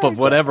big gulp of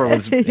whatever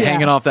was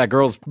hanging off that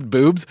girl's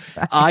boobs.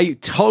 I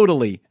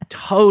totally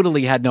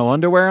had no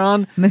underwear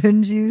on.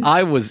 Moon juice.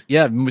 I was,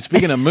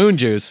 speaking of moon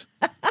juice.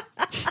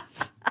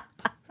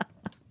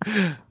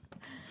 Even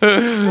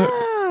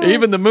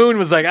the moon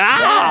was like,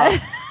 ah!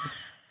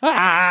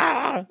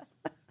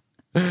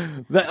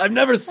 I've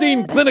never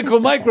seen clinical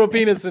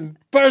micropenis in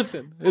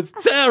person. It's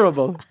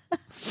terrible.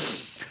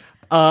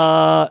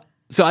 So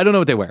I don't know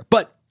what they wear,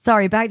 but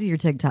sorry, back to your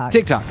TikTok.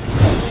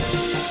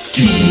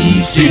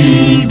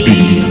 TCB.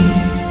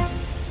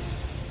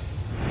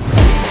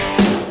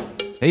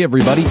 Hey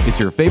everybody, it's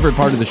your favorite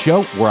part of the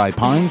show where I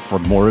pine for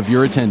more of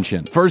your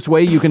attention. First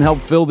way you can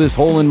help fill this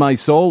hole in my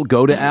soul,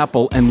 go to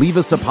Apple and leave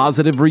us a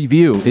positive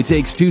review. It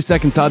takes 2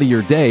 seconds out of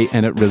your day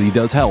and it really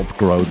does help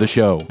grow the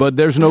show. But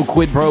there's no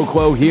quid pro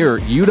quo here.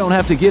 You don't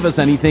have to give us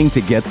anything to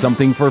get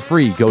something for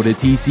free. Go to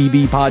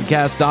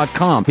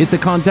tcbpodcast.com, hit the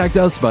contact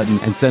us button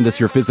and send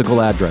us your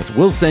physical address.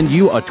 We'll send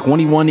you a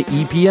 21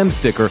 EPM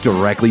sticker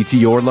directly to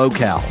your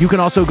locale. You can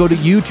also go to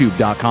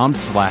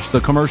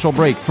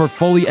youtube.com/thecommercialbreak for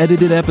fully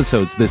edited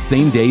episodes the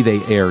same day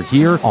they air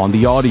here on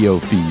the audio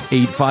feed.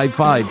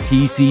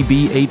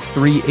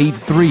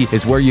 855-TCB-8383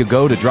 is where you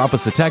go to drop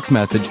us a text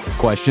message.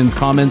 Questions,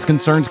 comments,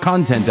 concerns,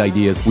 content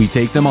ideas. We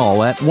take them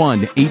all at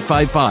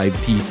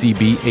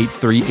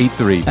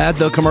 1-855-TCB-8383. At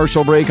The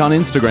Commercial Break on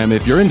Instagram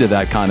if you're into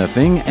that kind of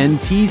thing. And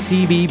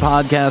TCB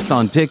Podcast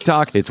on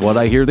TikTok. It's what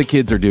I hear the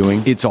kids are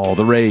doing. It's all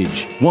the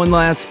rage. One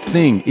last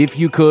thing. If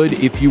you could,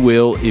 if you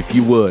will, if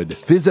you would,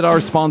 visit our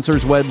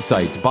sponsors'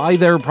 websites. Buy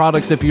their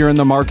products if you're in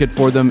the market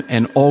for them.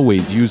 And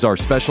always use our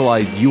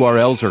specialized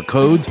URLs or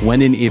codes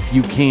when and if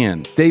you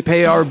can. They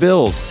pay our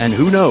bills, and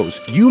who knows,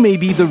 you may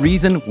be the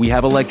reason we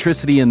have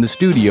electricity in the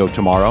studio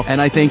tomorrow,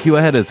 and I thank you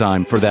ahead of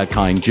time for that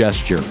kind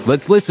gesture.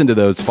 Let's listen to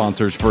those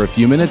sponsors for a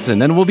few minutes, and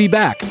then we'll be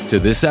back to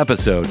this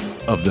episode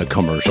of The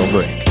Commercial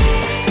Break.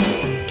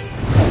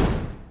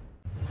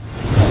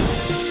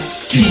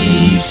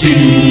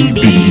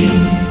 TCB.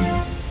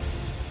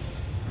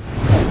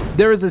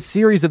 There is a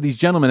series of these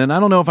gentlemen, and I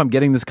don't know if I'm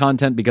getting this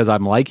content because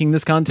I'm liking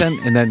this content,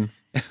 and then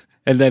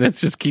it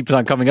just keeps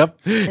on coming up.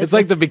 It's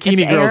like the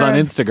bikini girls on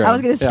Instagram. I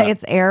was going to say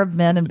it's Arab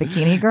men and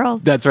bikini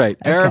girls. That's right.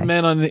 Okay. Arab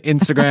men on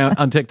Instagram,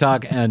 on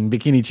TikTok, and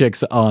bikini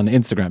chicks on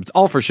Instagram. It's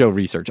all for show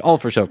research, all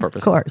for show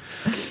purposes. Of course.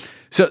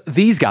 So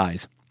these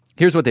guys,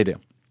 here's what they do.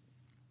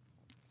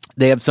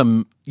 They have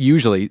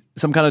usually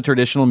some kind of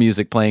traditional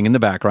music playing in the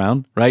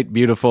background, right?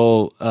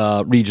 Beautiful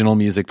regional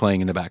music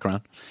playing in the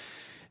background.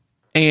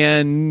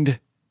 And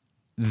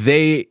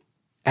they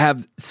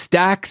have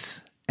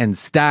stacks and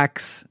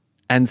stacks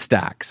and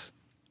stacks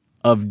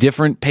of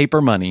different paper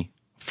money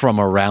from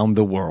around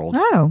the world.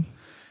 Oh.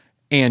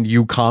 And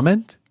you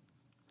comment,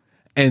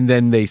 and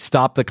then they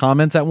stop the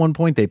comments at one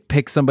point. They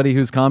pick somebody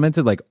who's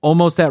commented, like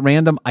almost at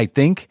random, I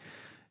think.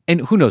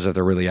 And who knows if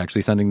they're really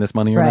actually sending this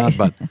money or not,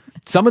 but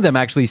some of them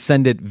actually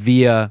send it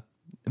via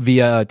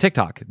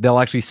TikTok. They'll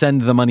actually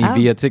send the money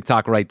via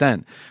TikTok right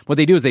then. What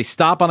they do is they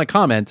stop on a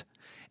comment,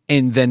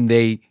 and then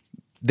they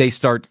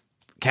start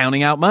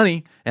counting out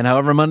money, and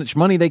however much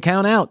money they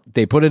count out,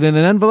 they put it in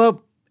an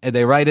envelope, and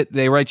they write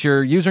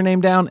your username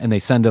down, and they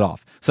send it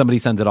off. Somebody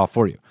sends it off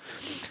for you.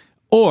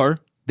 Or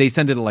they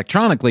send it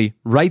electronically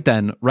right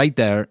then, right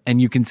there,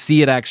 and you can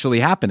see it actually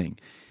happening.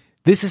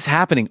 This is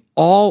happening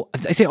all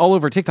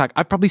over TikTok.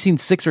 I've probably seen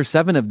 6 or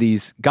 7 of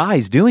these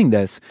guys doing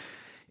this.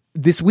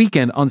 This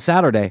weekend on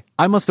Saturday,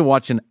 I must have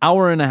watched an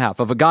hour and a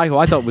half of a guy who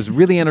I thought was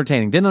really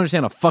entertaining. Didn't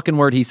understand a fucking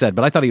word he said,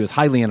 but I thought he was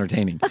highly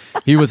entertaining.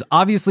 He was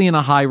obviously in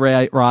a high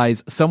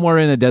rise somewhere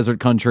in a desert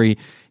country.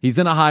 He's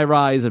in a high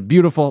rise, a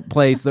beautiful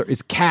place. There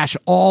is cash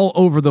all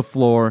over the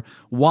floor,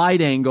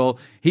 wide angle.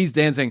 He's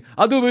dancing.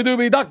 He's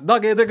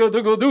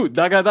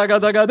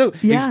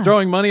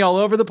throwing money all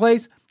over the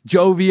place.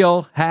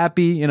 Jovial,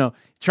 happy,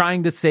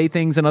 trying to say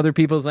things in other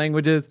people's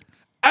languages.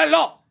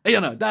 Hello.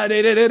 Hola,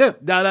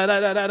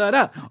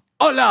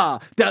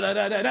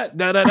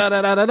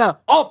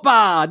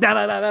 opa,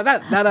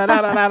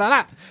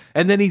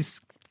 and then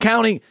he's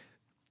counting.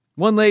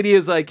 One lady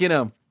is like,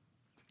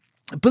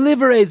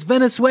 Bolivares,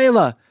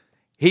 Venezuela.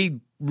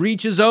 He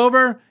reaches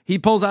over, he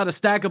pulls out a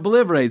stack of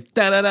Bolivares.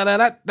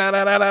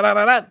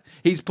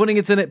 He's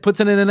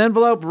puts it in an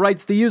envelope,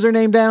 writes the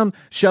username down,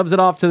 shoves it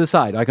off to the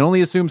side. I can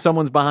only assume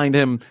someone's behind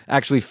him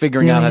actually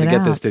figuring out how to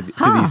get this to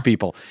these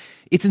people.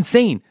 It's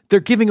insane. They're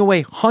giving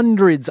away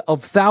hundreds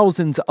of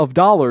thousands of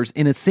dollars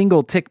in a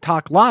single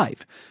TikTok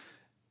live.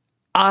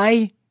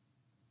 I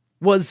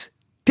was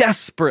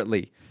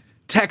desperately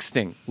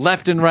texting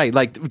left and right,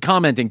 like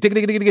commenting.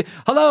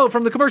 Hello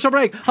from the commercial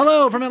break.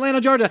 Hello from Atlanta,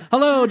 Georgia.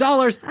 Hello,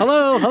 dollars.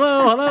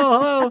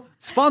 Hello.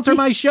 Sponsor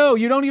my show.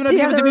 You don't even have to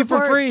give it to me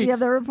for free. Do you have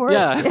the report?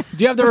 Yeah. Do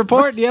you have the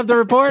report? Do you have the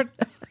report?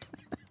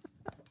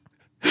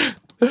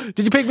 Did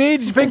you pick me?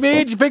 Did you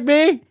pick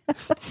me?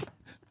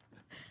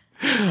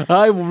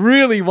 I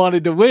really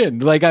wanted to win.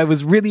 Like, I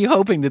was really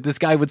hoping that this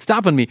guy would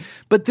stop on me.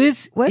 But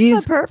what's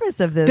the purpose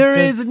of this? There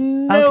is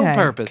no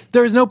purpose.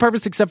 There is no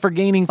purpose except for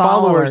gaining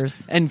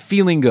followers and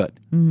feeling good.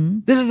 Mm-hmm.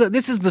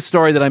 This is the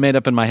story that I made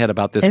up in my head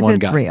about this one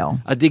guy. If it's real.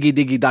 A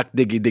diggy duck,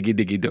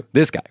 diggy do.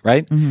 This guy,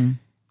 right? Mm-hmm.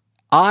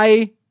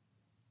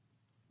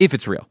 If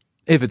it's real.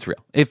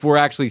 If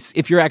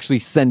you're actually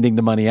sending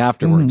the money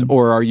afterwards,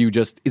 or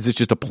is it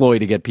just a ploy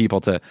to get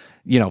people to,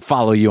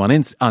 follow you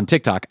on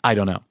TikTok? I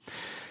don't know.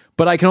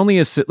 But I can only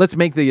let's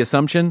make the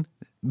assumption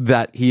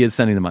that he is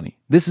sending the money.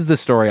 This is the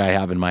story I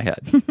have in my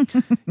head.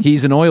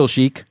 He's an oil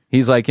sheik.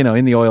 He's like,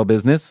 in the oil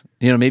business.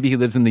 Maybe he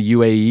lives in the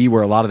UAE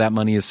where a lot of that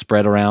money is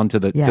spread around to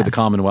the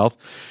Commonwealth.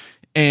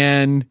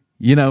 And,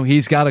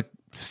 he's got a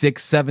 $6,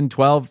 $7,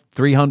 $12,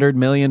 $300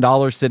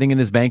 million sitting in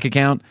his bank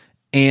account,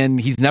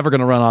 and he's never going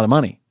to run out of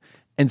money.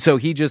 And so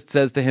he just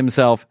says to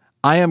himself,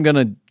 I am going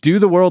to do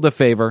the world a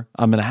favor.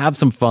 I'm going to have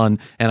some fun,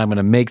 and I'm going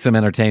to make some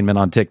entertainment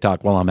on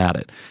TikTok while I'm at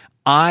it.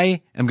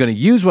 I am going to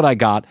use what I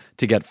got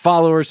to get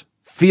followers,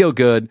 feel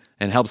good,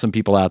 and help some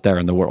people out there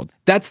in the world.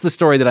 That's the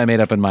story that I made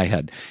up in my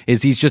head,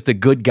 is he's just a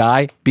good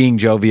guy being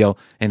jovial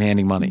and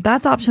handing money.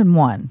 That's option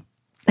one.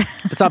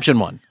 That's option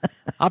one.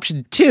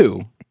 Option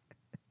two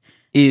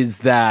is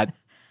that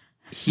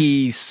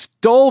he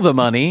stole the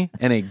money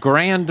in a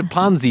grand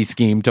Ponzi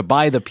scheme to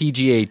buy the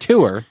PGA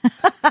Tour.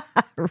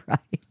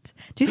 Right.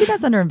 Do you see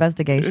that's under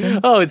investigation?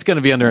 Oh, it's going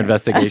to be under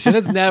investigation.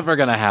 It's never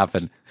going to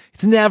happen.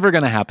 It's never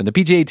going to happen. The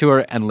PGA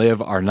Tour and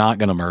LIV are not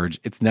going to merge.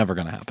 It's never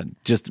going to happen.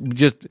 Just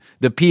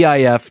the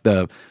PIF,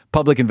 the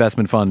Public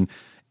Investment Fund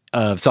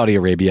of Saudi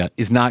Arabia,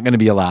 is not going to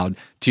be allowed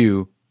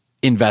to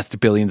invest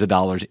billions of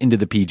dollars into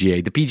the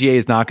PGA. The PGA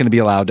is not going to be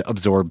allowed to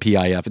absorb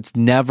PIF. It's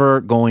never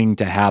going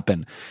to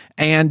happen.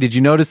 And did you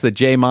notice that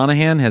Jay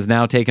Monahan has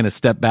now taken a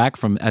step back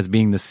from as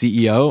being the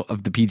CEO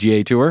of the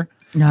PGA Tour?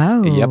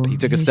 No. Yep, he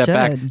took a step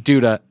back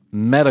due to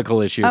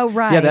medical issues. Oh,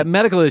 right. Yeah, that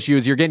medical issue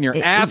is you're getting your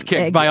ass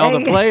kicked by all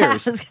the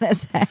players. I was going to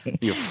say.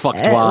 You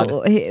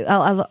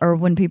fucktwad. Or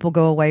when people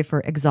go away for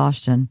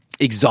exhaustion.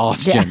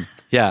 Exhaustion.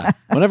 Yeah.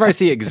 Whenever I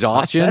see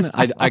exhaustion,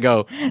 I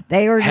go,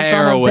 they were just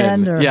heroin. on a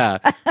bender. Yeah.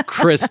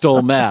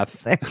 Crystal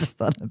meth. They're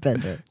just on a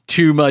bender.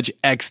 Too much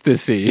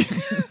ecstasy.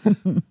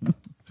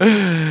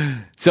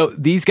 So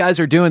these guys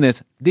are doing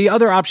this. The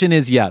other option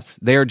is, yes,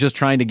 they are just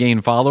trying to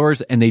gain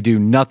followers, and they do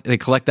nothing. They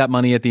collect that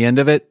money at the end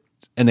of it,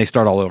 and they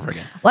start all over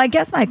again. Well, I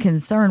guess my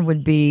concern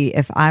would be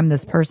if I'm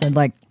this person,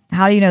 like,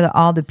 how do you know that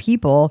all the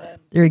people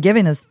you're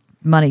giving this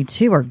money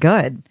to are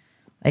good?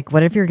 Like,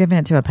 what if you're giving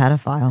it to a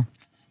pedophile?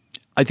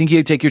 I think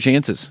you take your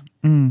chances.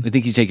 I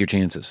think you take your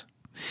chances.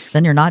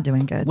 Then you're not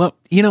doing good. Well,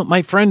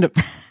 my friend...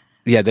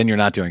 Yeah, then you're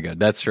not doing good.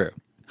 That's true.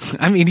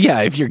 I mean,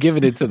 yeah, if you're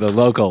giving it to the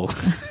local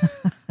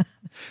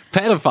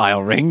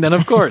pedophile ring, then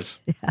of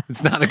course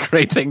it's not a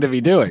great thing to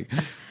be doing.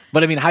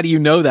 But I mean, how do you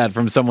know that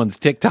from someone's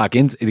TikTok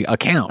account,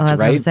 well, that's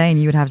right? what I'm saying.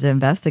 You would have to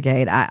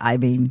investigate. I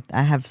mean,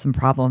 I have some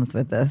problems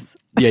with this.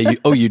 Yeah.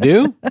 You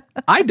do?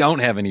 I don't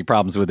have any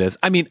problems with this.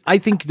 I mean, I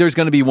think there's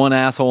going to be one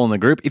asshole in the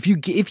group. If you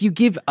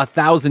give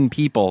 1,000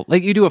 people,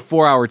 like you do a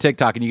 4-hour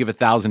TikTok and you give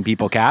 1,000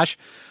 people cash,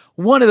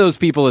 one of those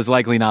people is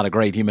likely not a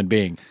great human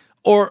being.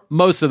 Or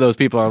most of those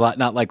people are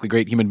not likely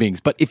great human beings.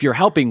 But if you're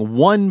helping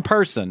one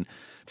person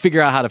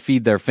figure out how to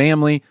feed their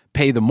family,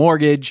 pay the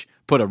mortgage,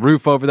 put a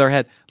roof over their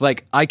head,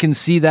 like I can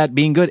see that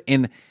being good.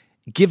 And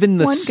given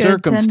the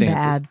circumstances. 10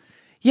 bad.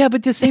 Yeah,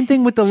 but the same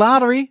thing with the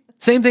lottery.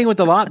 Same thing with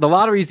the lot. The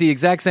lottery's the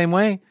exact same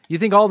way. You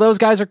think all those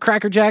guys are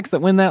crackerjacks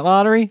that win that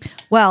lottery?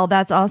 Well,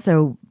 that's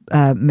also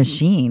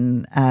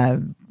machine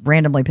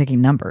randomly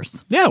picking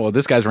numbers. Yeah, well,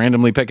 this guy's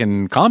randomly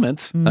picking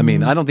comments. Mm-hmm. I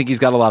mean, I don't think he's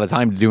got a lot of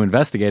time to do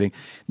investigating.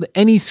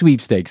 Any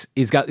sweepstakes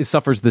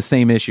suffers the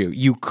same issue.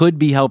 You could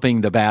be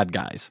helping the bad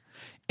guys.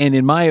 And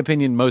in my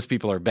opinion, most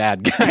people are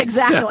bad guys.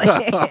 Exactly.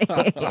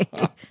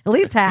 At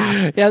least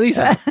half. Yeah, at least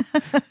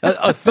half.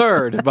 A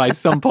third by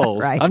some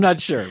polls. Right. I'm not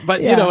sure,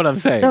 but you know what I'm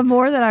saying. The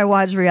more that I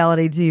watch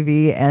reality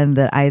TV and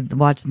that I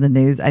watch the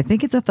news, I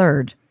think it's a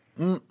third.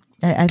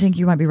 I think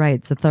you might be right.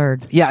 It's a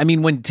third. Yeah, I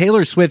mean, when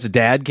Taylor Swift's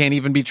dad can't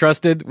even be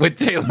trusted with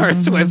Taylor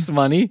Swift's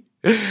money.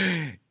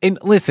 And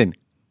listen,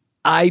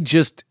 I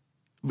just,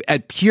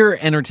 at pure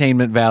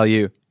entertainment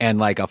value and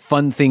like a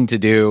fun thing to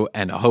do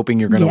and hoping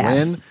you're going to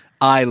win,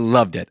 I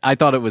loved it. I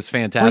thought it was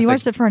fantastic. Well, you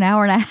watched it for an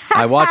hour and a half.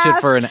 I watched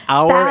it for an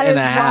hour and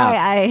a half.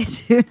 That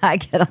is why I do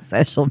not get on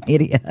social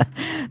media,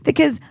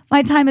 because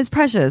my time is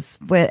precious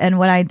and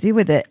what I do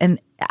with it. And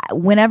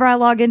whenever I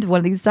log into one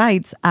of these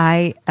sites,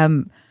 I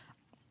am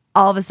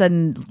all of a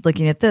sudden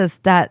looking at this,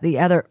 that, the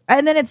other,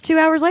 and then it's 2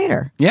 hours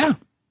later. Yeah.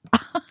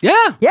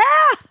 Yeah. Yeah.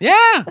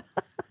 Yeah.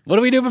 What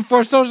do we do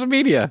before social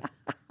media?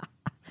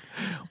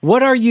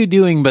 What are you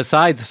doing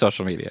besides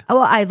social media? Oh,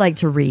 well, I like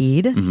to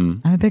read.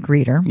 Mm-hmm. I'm a big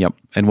reader. Yep.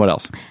 And what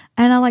else?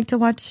 And I like to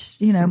watch,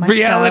 my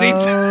Reality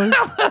shows.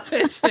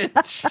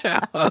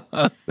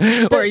 shows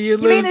where you You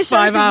mean the lose shows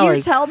 5 that you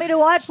hours. tell me to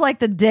watch, like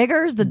the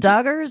Diggers, the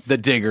Duggars? The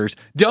Diggers.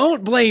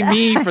 Don't blame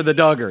me for the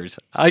Duggars.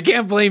 I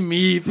can't blame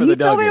me for You the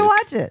Duggars. told me to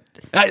watch it.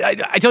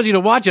 I told you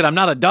to watch it. I'm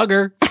not a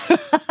Duggar.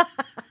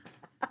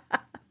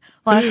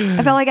 Well,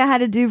 I felt like I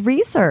had to do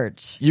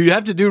research. You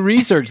have to do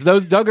research.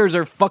 Those Duggars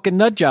are fucking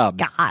nut jobs.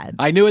 God.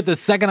 I knew it the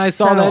second I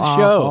saw So that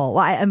show. awful.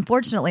 Well,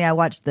 unfortunately, I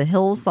watched the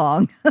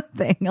Hillsong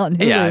thing on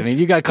Hulu. Yeah, I mean,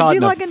 you got caught Did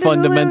in you a log into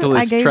Hulu? fundamentalist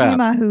I gave trap. you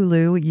my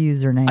Hulu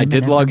username. I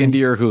did and log into everything.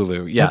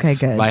 your Hulu. Yes. Okay,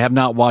 good. I have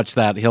not watched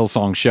that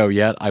Hillsong show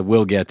yet. I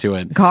will get to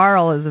it.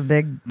 Carl is a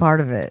big part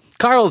of it.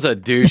 Carl's a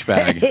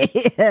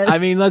douchebag. I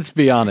mean, let's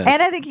be honest.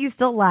 And I think he's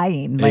still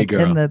lying, Hey, like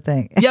girl. in the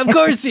thing. Yeah, of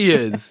course he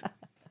is.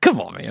 Come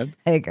on, man.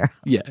 Hey, girl.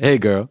 Yeah. Hey,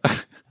 girl.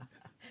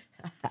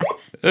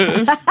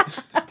 Okay,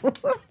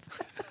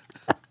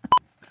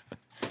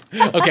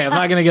 I'm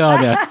not going to get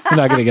on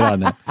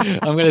that.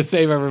 I'm going to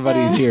save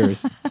everybody's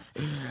ears.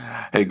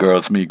 Hey, girl,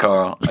 it's me,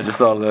 Carl. I just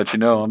thought to let you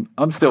know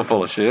I'm still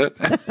full of shit.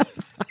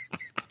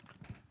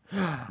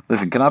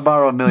 Listen, can I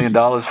borrow $1 million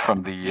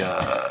from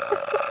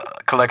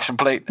the collection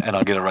plate, and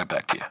I'll get it right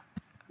back to you.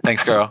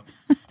 Thanks, girl.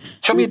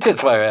 Show me your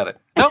tits while you're at it.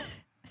 Nope.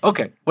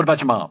 Okay. What about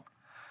your mom?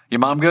 Your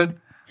mom good?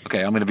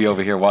 Okay, I'm going to be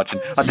over here watching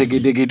a diggy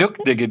diggy duck,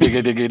 diggy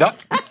diggy diggy duck.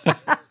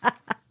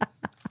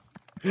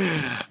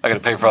 I got to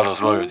pay for all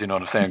those lawyers, you know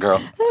what I'm saying,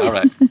 girl? All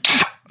right.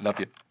 Love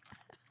you.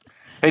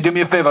 Hey, do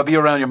me a favor. I'll be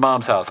around your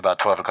mom's house about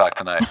 12 o'clock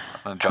tonight.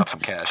 I'm going to drop some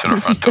cash at her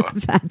front door.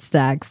 Fat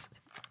stacks.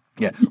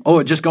 Yeah.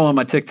 Oh, just go on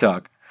my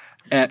TikTok.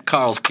 At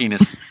Carl's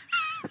penis.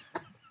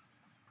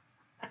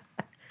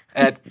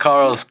 At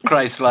Carl's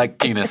Christ-like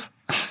penis.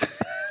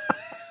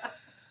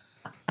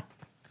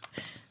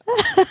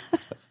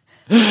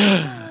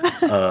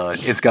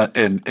 It's got,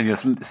 and you'll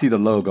see the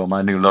logo.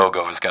 My new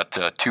logo has got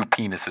 2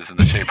 penises in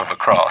the shape of a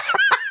cross.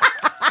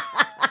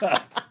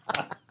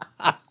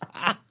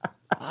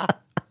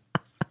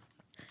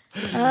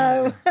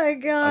 Oh my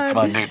God. That's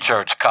my new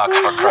church, Cocks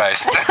for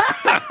Christ.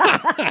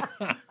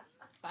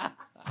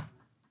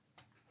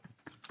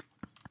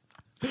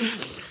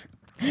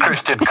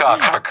 Christian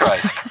Cocks for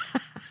Christ.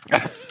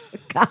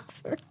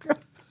 Cocks for Christ.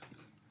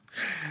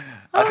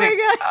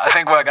 I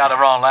think what I got it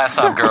wrong last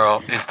time,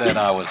 girl, is that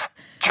I was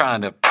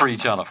trying to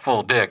preach on a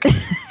full dick.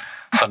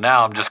 So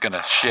now I'm just going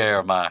to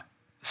share my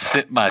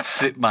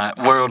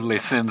worldly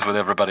sins with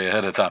everybody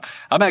ahead of time.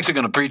 I'm actually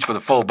going to preach with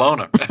a full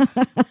boner.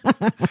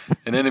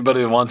 And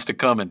anybody who wants to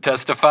come and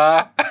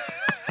testify,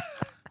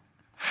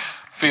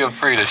 feel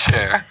free to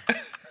share.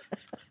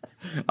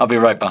 I'll be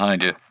right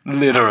behind you,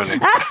 literally.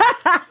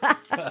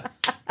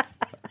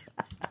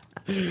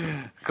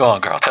 Go on,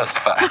 girl,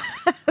 testify.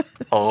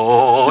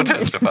 Oh,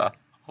 testify.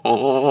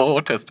 Oh,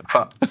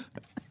 testify.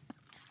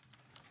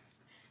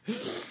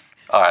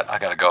 All right, I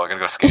gotta go. I gotta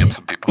go scam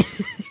some people.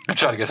 I'm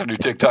trying to get some new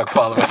TikTok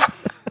followers.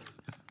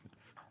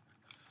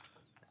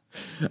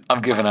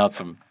 I'm giving out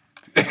some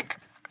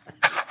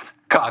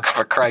Cocks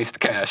for Christ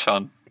cash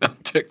on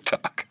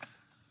TikTok.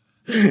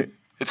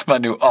 It's my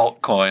new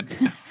altcoin.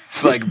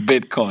 It's like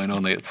Bitcoin,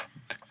 only it's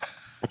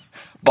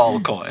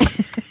ballcoin.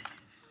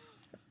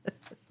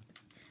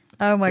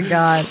 Oh my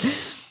God.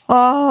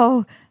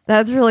 Oh,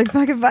 that's really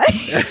fucking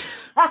funny.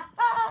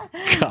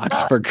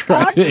 Cocks for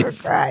God Christ.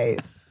 for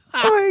Christ.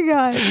 Oh my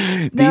God.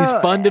 These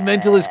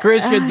fundamentalist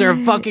Christians are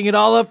fucking it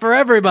all up for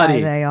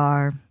everybody. They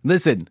are.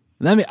 Listen,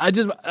 I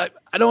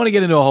don't want to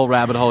get into a whole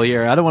rabbit hole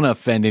here. I don't want to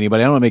offend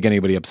anybody. I don't want to make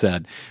anybody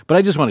upset. But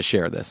I just want to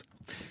share this.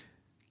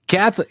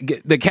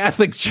 The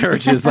Catholic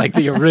Church is like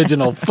the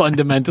original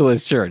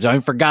fundamentalist church. I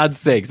mean, for God's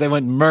sakes, they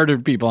went and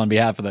murdered people on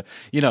behalf of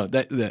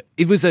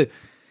it was a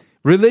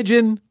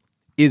religion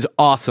is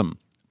awesome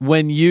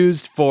when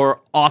used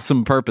for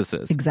awesome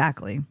purposes.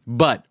 Exactly.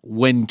 But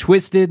when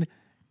twisted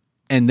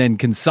and then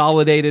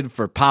consolidated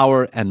for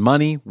power and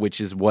money, which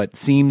is what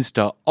seems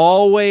to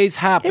always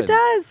happen. It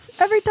does.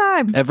 Every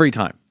time. Every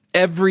time.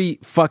 Every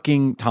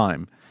fucking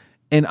time.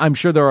 And I'm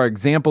sure there are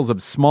examples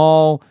of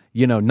small,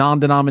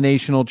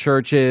 non-denominational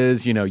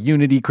churches,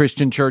 Unity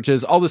Christian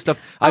churches, all this stuff.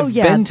 I've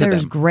been to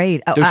there's them.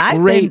 great. Oh, There's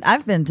great.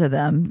 I've been to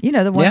them.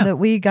 The one that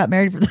we got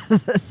married for the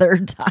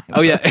third time.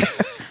 Oh, yeah.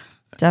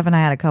 Jeff and I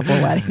had a couple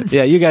of weddings.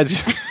 Yeah, you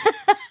guys.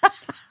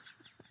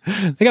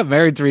 They got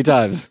married 3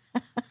 times.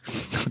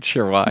 Not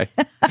sure why.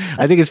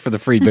 I think it's for the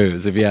free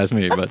booze, if you ask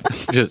me, but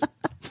just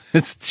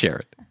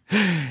share it.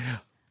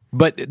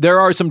 But there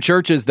are some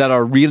churches that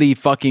are really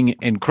fucking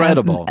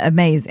incredible.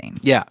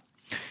 Amazing. Yeah.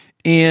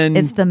 And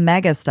it's the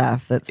mega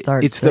stuff that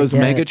starts. It's those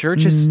mega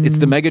churches. It's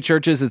the mega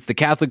churches. It's the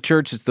Catholic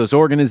Church. It's those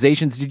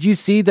organizations. Did you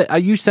see that?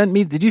 Did you send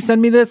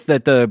me this?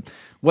 That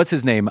what's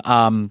his name?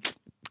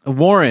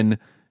 Warren,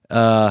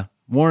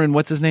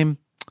 what's his name?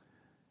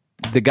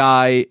 The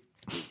guy.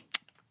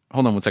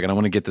 Hold on one second. I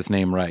want to get this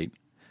name right.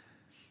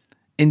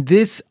 And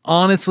this,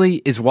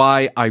 honestly, is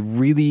why I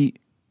really...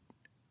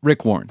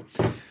 Rick Warren.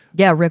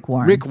 Yeah, Rick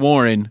Warren. Rick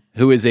Warren,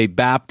 who is a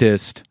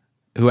Baptist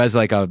who has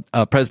like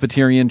a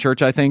Presbyterian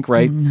church, I think,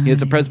 right? He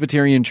has a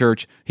Presbyterian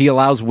church. He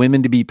allows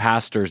women to be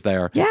pastors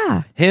there.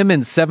 Yeah. Him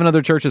and 7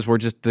 other churches were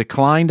just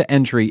declined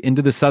entry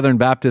into the Southern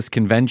Baptist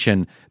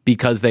Convention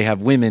because they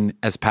have women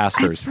as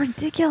pastors. It's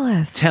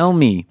ridiculous. Tell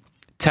me,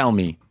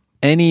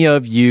 any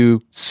of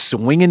you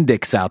swinging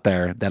dicks out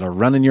there that are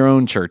running your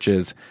own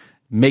churches,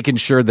 making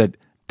sure that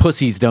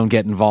pussies don't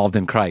get involved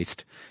in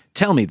Christ,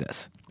 tell me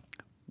this.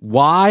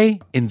 Why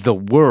in the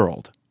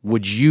world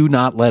would you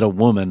not let a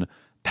woman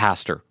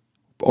pastor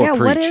or preach?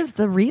 What is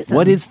the reason?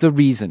 What is the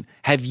reason?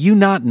 Have you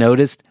not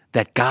noticed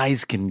that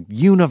guys can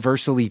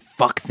universally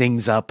fuck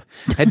things up?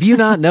 Have you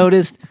not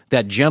noticed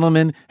that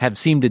gentlemen have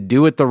seemed to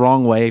do it the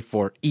wrong way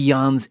for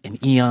eons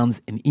and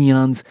eons and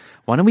eons?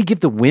 Why don't we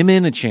give the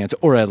women a chance,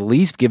 or at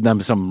least give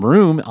them some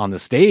room on the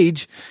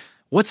stage?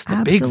 What's the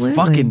Absolutely. big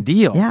fucking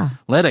deal? Yeah.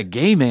 Let a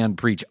gay man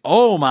preach.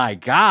 Oh my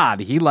God,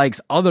 he likes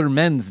other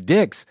men's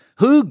dicks.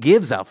 Who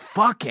gives a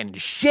fucking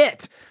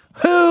shit?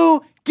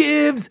 Who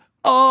gives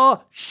a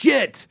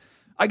shit?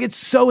 I get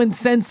so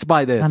incensed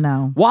by this. I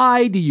know.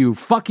 Why do you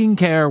fucking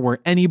care where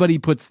anybody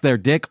puts their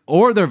dick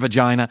or their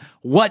vagina?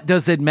 What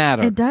does it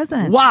matter? It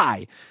doesn't.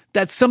 Why?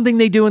 That's something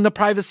they do in the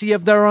privacy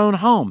of their own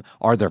home.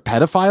 Are there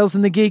pedophiles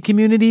in the gay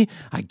community?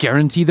 I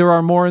guarantee there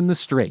are more in the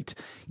straight.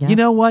 Yeah. You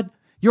know what?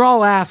 You're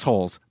all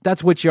assholes.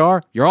 That's what you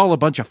are. You're all a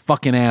bunch of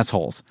fucking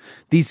assholes.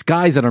 These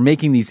guys that are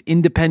making these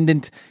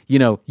independent,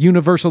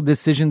 universal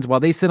decisions while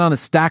they sit on a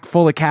stack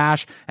full of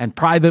cash and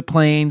private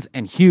planes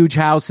and huge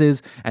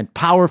houses and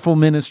powerful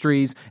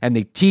ministries, and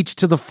they teach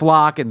to the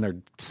flock and they're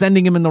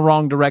sending them in the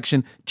wrong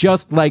direction,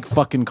 just like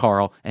fucking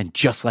Carl and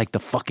just like the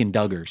fucking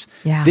Duggars.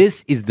 Yeah.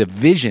 This is the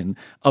vision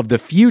of the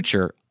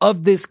future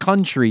of this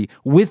country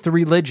with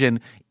religion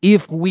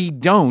if we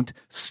don't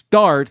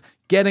start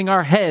getting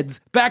our heads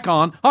back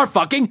on our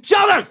fucking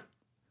shoulders.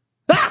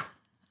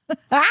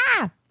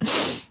 Ah!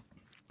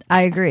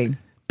 I agree.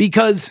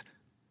 Because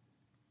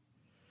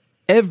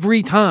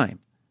every time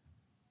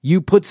you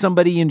put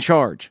somebody in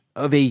charge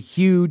of a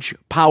huge,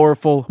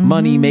 powerful,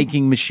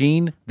 money-making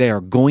machine, they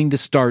are going to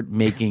start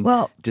making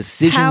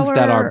decisions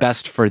that are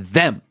best for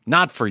them,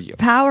 not for you.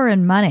 Power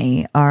and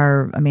money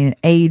are,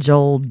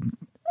 age-old,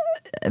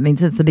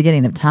 since the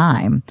beginning of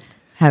time,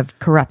 have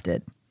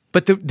corrupted.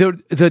 But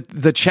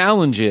the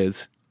challenge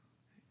is,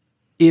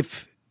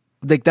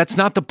 that's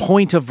not the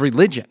point of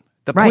religion.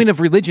 The point of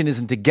religion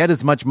isn't to get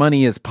as much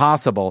money as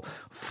possible,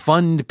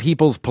 fund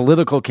people's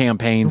political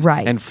campaigns,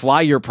 and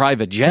fly your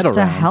private jet around.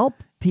 To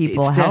help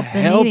people, help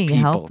the needy,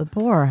 help the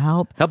poor,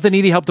 help the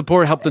needy, help the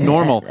poor, help the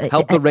normal,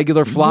 help the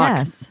regular flock.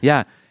 Yes.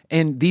 Yeah.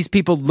 And these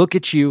people look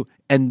at you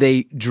and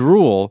they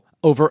drool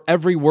over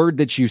every word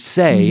that you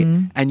say,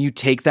 and you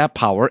take that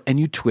power and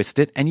you twist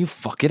it and you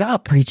fuck it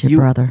up. Preach it, you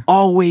brother.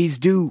 Always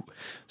do.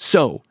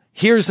 So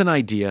here's an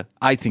idea.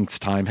 I think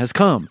time has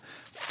come.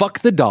 Fuck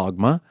the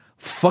dogma.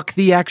 Fuck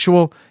the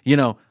actual,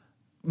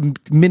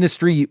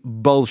 ministry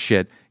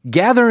bullshit.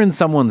 Gather in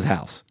someone's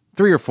house.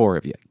 3 or 4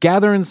 of you.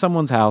 Gather in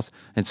someone's house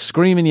and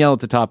scream and yell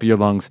at the top of your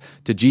lungs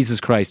to Jesus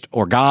Christ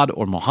or God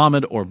or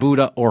Muhammad or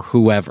Buddha or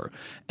whoever.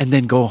 And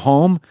then go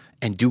home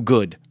and do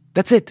good.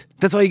 That's it.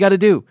 That's all you got to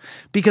do.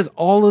 Because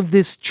all of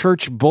this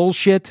church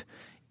bullshit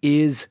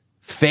is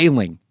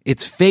failing.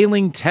 It's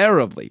failing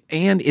terribly.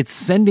 And it's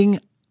sending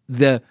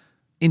the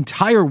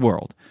entire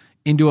world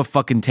into a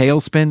fucking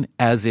tailspin,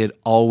 as it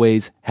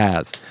always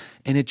has.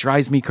 And it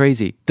drives me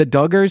crazy. The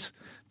Duggars,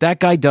 that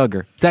guy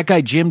Duggar, that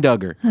guy Jim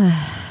Duggar,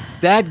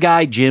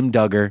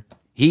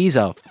 he's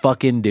a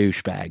fucking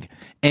douchebag.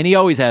 And he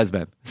always has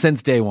been,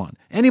 since day one.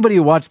 Anybody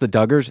who watched the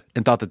Duggars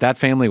and thought that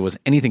family was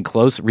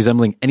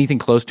resembling anything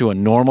close to a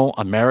normal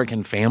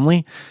American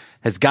family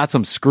has got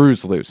some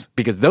screws loose,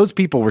 because those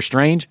people were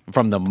strange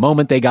from the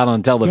moment they got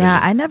on television. Yeah,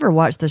 I never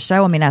watched the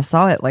show. I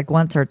saw it like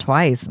once or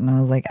twice, and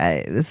I was like,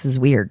 this is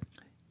weird.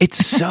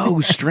 It's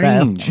so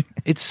strange.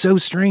 It's so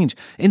strange.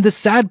 And the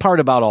sad part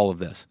about all of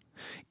this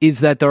is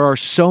that there are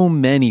so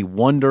many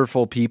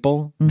wonderful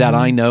people that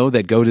I know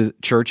that go to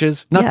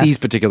churches. Not these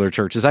particular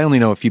churches. I only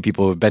know a few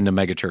people who have been to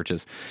mega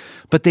churches.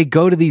 But they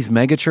go to these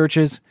mega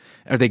churches,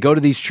 or they go to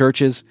these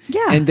churches,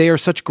 and they are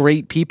such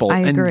great people.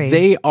 I agree. And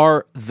they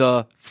are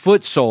the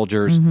foot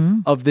soldiers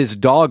of this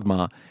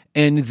dogma.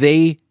 And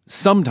they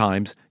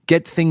sometimes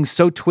get things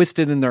so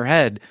twisted in their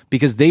head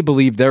because they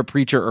believe their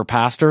preacher or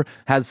pastor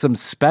has some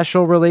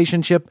special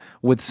relationship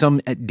with some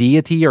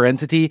deity or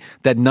entity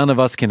that none of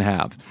us can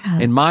have. Yeah.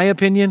 In my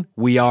opinion,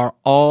 we are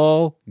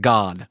all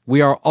God.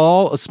 We are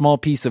all a small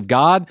piece of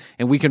God,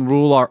 and we can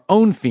rule our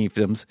own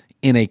fiefdoms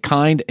in a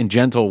kind and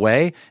gentle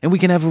way, and we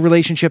can have a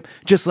relationship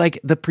just like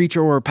the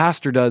preacher or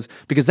pastor does,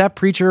 because that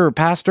preacher or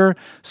pastor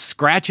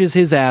scratches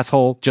his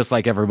asshole just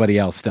like everybody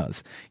else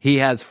does. He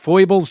has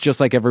foibles just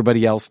like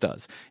everybody else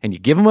does. And you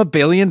give him $1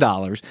 billion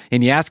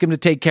and you ask him to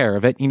take care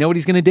of it. You know what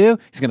he's going to do?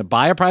 He's going to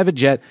buy a private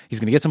jet.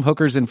 He's going to get some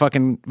hookers in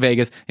fucking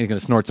Vegas, and he's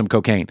going to snort some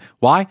cocaine.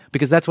 Why?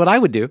 Because that's what I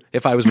would do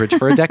if I was rich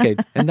for a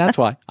decade. And that's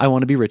why I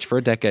want to be rich for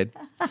a decade.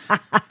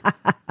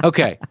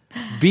 Okay.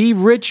 Be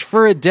rich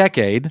for a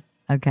decade.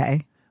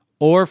 Okay.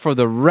 Or for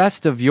the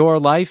rest of your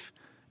life,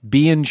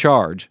 be in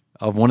charge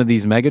of one of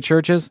these mega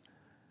churches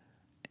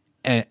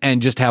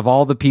and just have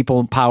all the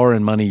people, power,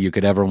 and money you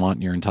could ever want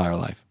in your entire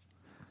life.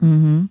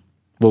 Mm-hmm.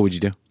 What would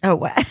you do? Oh,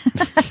 what?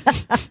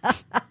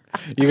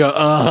 You go,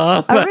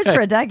 I'm rich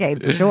for a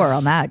decade for sure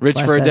on that. Rich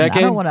for a question. decade?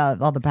 I don't want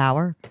all the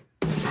power.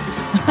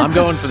 I'm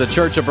going for the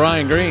Church of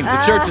Brian Green,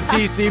 the Church of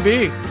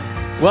TCB.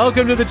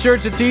 Welcome to the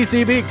Church of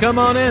TCB. Come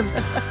on in.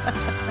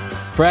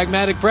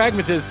 Pragmatic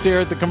pragmatists here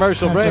at the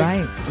commercial That's break.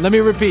 right. Let me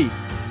repeat.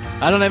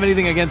 I don't have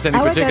anything against any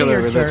I would go to particular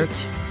your religion.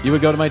 church. You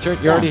would go to my church?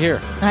 You're already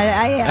here.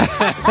 I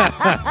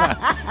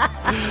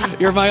am.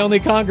 You're my only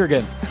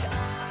congregant.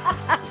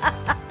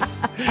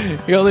 You're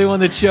the only one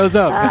that shows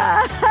up.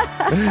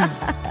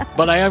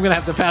 But I am going to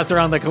have to pass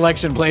around the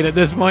collection plate at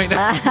this point. We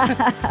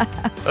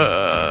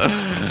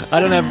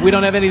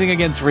don't have anything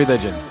against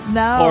religion.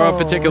 No. Or a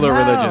particular no.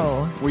 religion.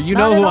 Well, you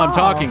Not know who at I'm all.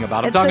 talking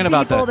about. I'm It's talking the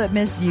about people the that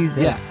misuse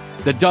it. Yeah,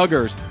 the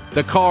Duggars,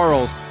 the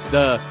Carls,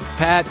 the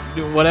Pat,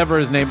 whatever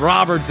his name,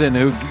 Robertson,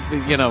 who,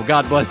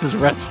 God bless his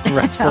restful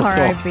soul.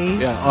 R.I.P..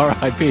 Yeah,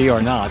 R.I.P.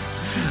 or not.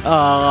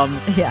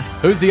 Yeah.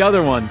 Who's the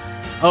other one?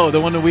 Oh, the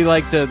one that we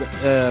like to.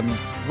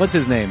 What's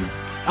his name?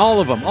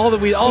 All of them. All the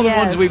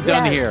ones we've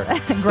done here.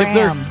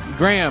 Graham.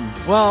 Graham.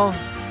 Well,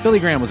 Billy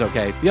Graham was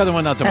okay. The other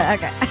one not so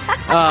much. Okay.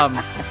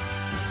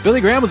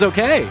 Billy Graham was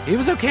okay. He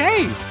was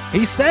okay.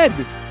 He said,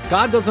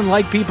 God doesn't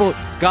like people.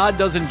 God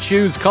doesn't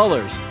choose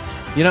colors.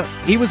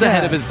 He was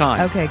ahead of his time.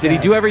 Okay, Did he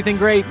good. do everything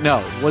great?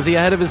 No. Was he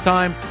ahead of his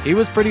time? He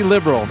was pretty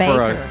liberal for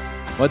Baker. a.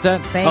 What's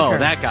that? Baker. Oh,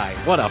 that guy.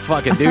 What a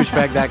fucking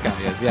douchebag that guy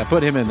is. Yeah,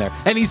 put him in there.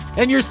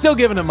 And you're still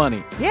giving him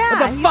money. Yeah, What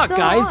the he's fuck, still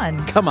guys?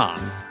 on. Come on.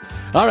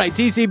 All right,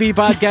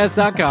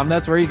 tcbpodcast.com.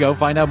 That's where you go.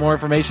 Find out more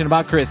information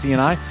about Chrissy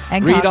and I.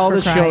 And Read Cox all for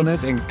the show Christ.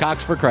 notes and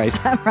Cox for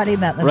Christ. I'm writing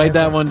that. in the Write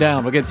that paper. one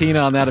down. We'll get Tina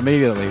on that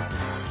immediately.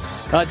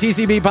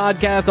 TCB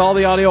Podcast, all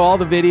the audio, all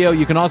the video.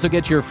 You can also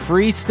get your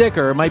free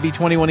sticker. It might be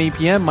 21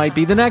 EPM, might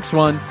be the next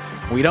one.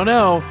 We don't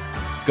know.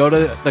 Go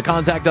to the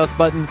Contact Us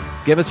button.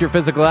 Give us your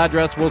physical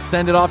address. We'll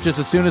send it off just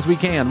as soon as we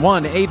can.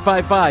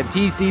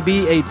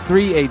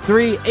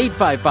 1-855-TCB-8383.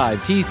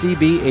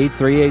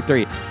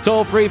 855-TCB-8383.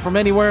 Toll free from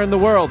anywhere in the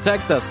world.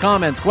 Text us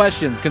comments,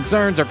 questions,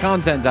 concerns, or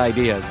content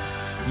ideas.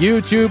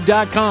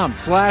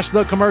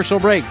 YouTube.com/The Commercial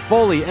Break.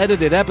 Fully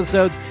edited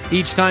episodes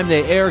each time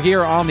they air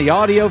here on the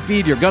audio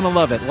feed. You're going to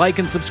love it. Like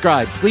and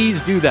subscribe.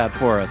 Please do that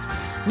for us.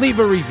 Leave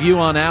a review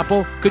on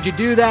Apple. Could you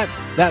do that?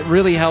 That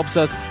really helps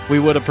us. We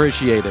would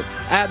appreciate it.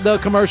 At The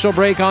Commercial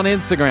Break on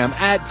Instagram.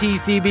 At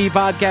TCB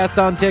Podcast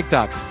on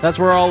TikTok. That's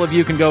where all of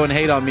you can go and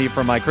hate on me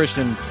for my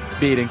Christian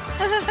beating.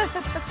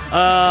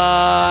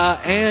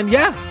 And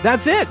yeah,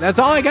 that's it. That's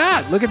all I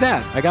got. Look at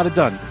that. I got it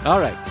done. All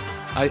right.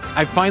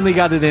 I finally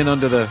got it in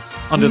under the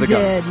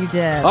gun. You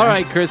did. All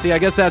right, Chrissy, I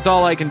guess that's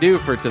all I can do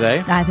for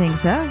today. I think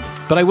so.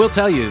 But I will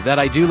tell you that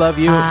I do love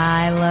you,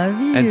 I love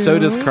you. and so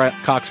does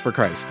Cox for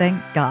Christ.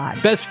 Thank God.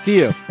 Best to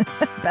you.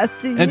 Best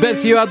to you. And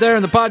best to you out there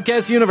in the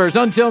podcast universe.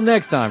 Until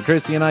next time,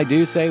 Chrissy and I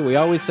do say, we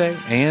always say,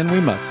 and we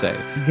must say,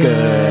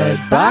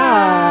 Goodbye.